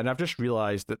 And I've just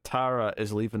realised that Tara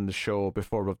is leaving the show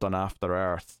before we've done After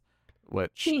Earth,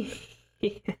 which...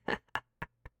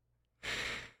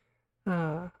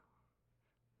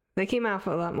 They came out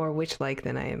a lot more witch-like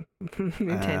than I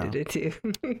intended it to.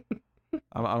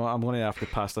 I'm going to have to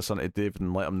pass this on to David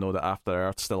and let him know that After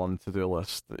Earth's still on the to-do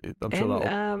list. I'm sure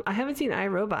that'll... I haven't seen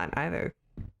iRobot either.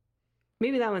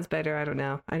 Maybe that one's better. I don't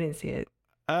know. I didn't see it.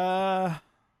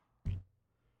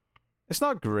 It's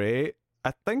not great.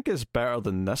 I think it's better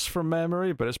than this from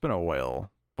memory, but it's been a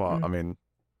while. But I mean,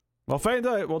 we'll find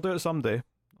out. We'll do it someday.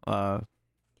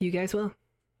 You guys will.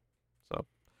 So,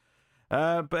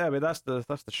 but anyway, that's the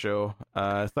show.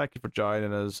 Thank you for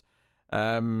joining us.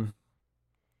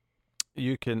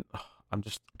 You can. I'm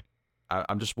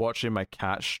just watching my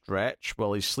cat stretch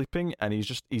while he's sleeping, and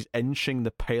he's inching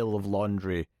the pile of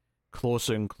laundry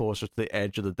closer and closer to the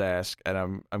edge of the desk,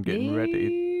 and I'm getting ready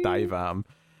to dive at him.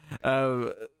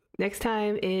 Next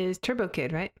time is Turbo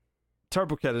Kid, right?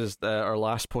 Turbo Kid is our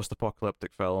last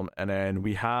post-apocalyptic film, and then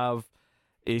we have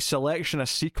a selection of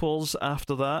sequels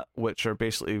after that, which are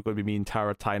basically going to be me and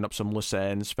Tara tying up some loose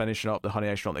ends, finishing up the Honey,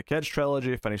 I Shrunk the Kids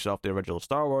trilogy, finishing off the original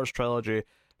Star Wars trilogy,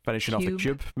 finishing off the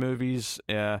Cube movies,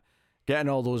 getting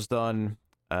all those done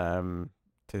to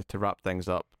wrap things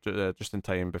up just in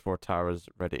time before Tara's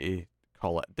ready to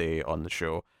call it a day on the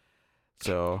show.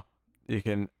 So you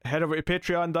can head over to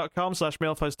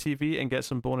patreon.com/MailFuzzTV and get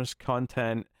some bonus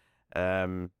content.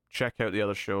 Check out the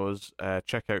other shows.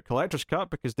 Check out Collector's Cut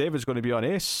because David's going to be on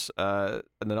Ace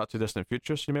in the not too distant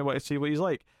future, so you may want to see what he's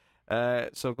like.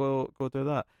 So go do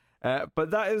that.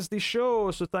 But that is the show,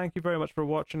 so thank you very much for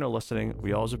watching or listening.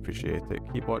 We always appreciate it.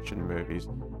 Keep watching movies,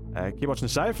 keep watching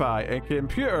sci-fi, and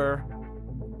computer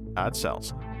ad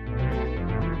cells.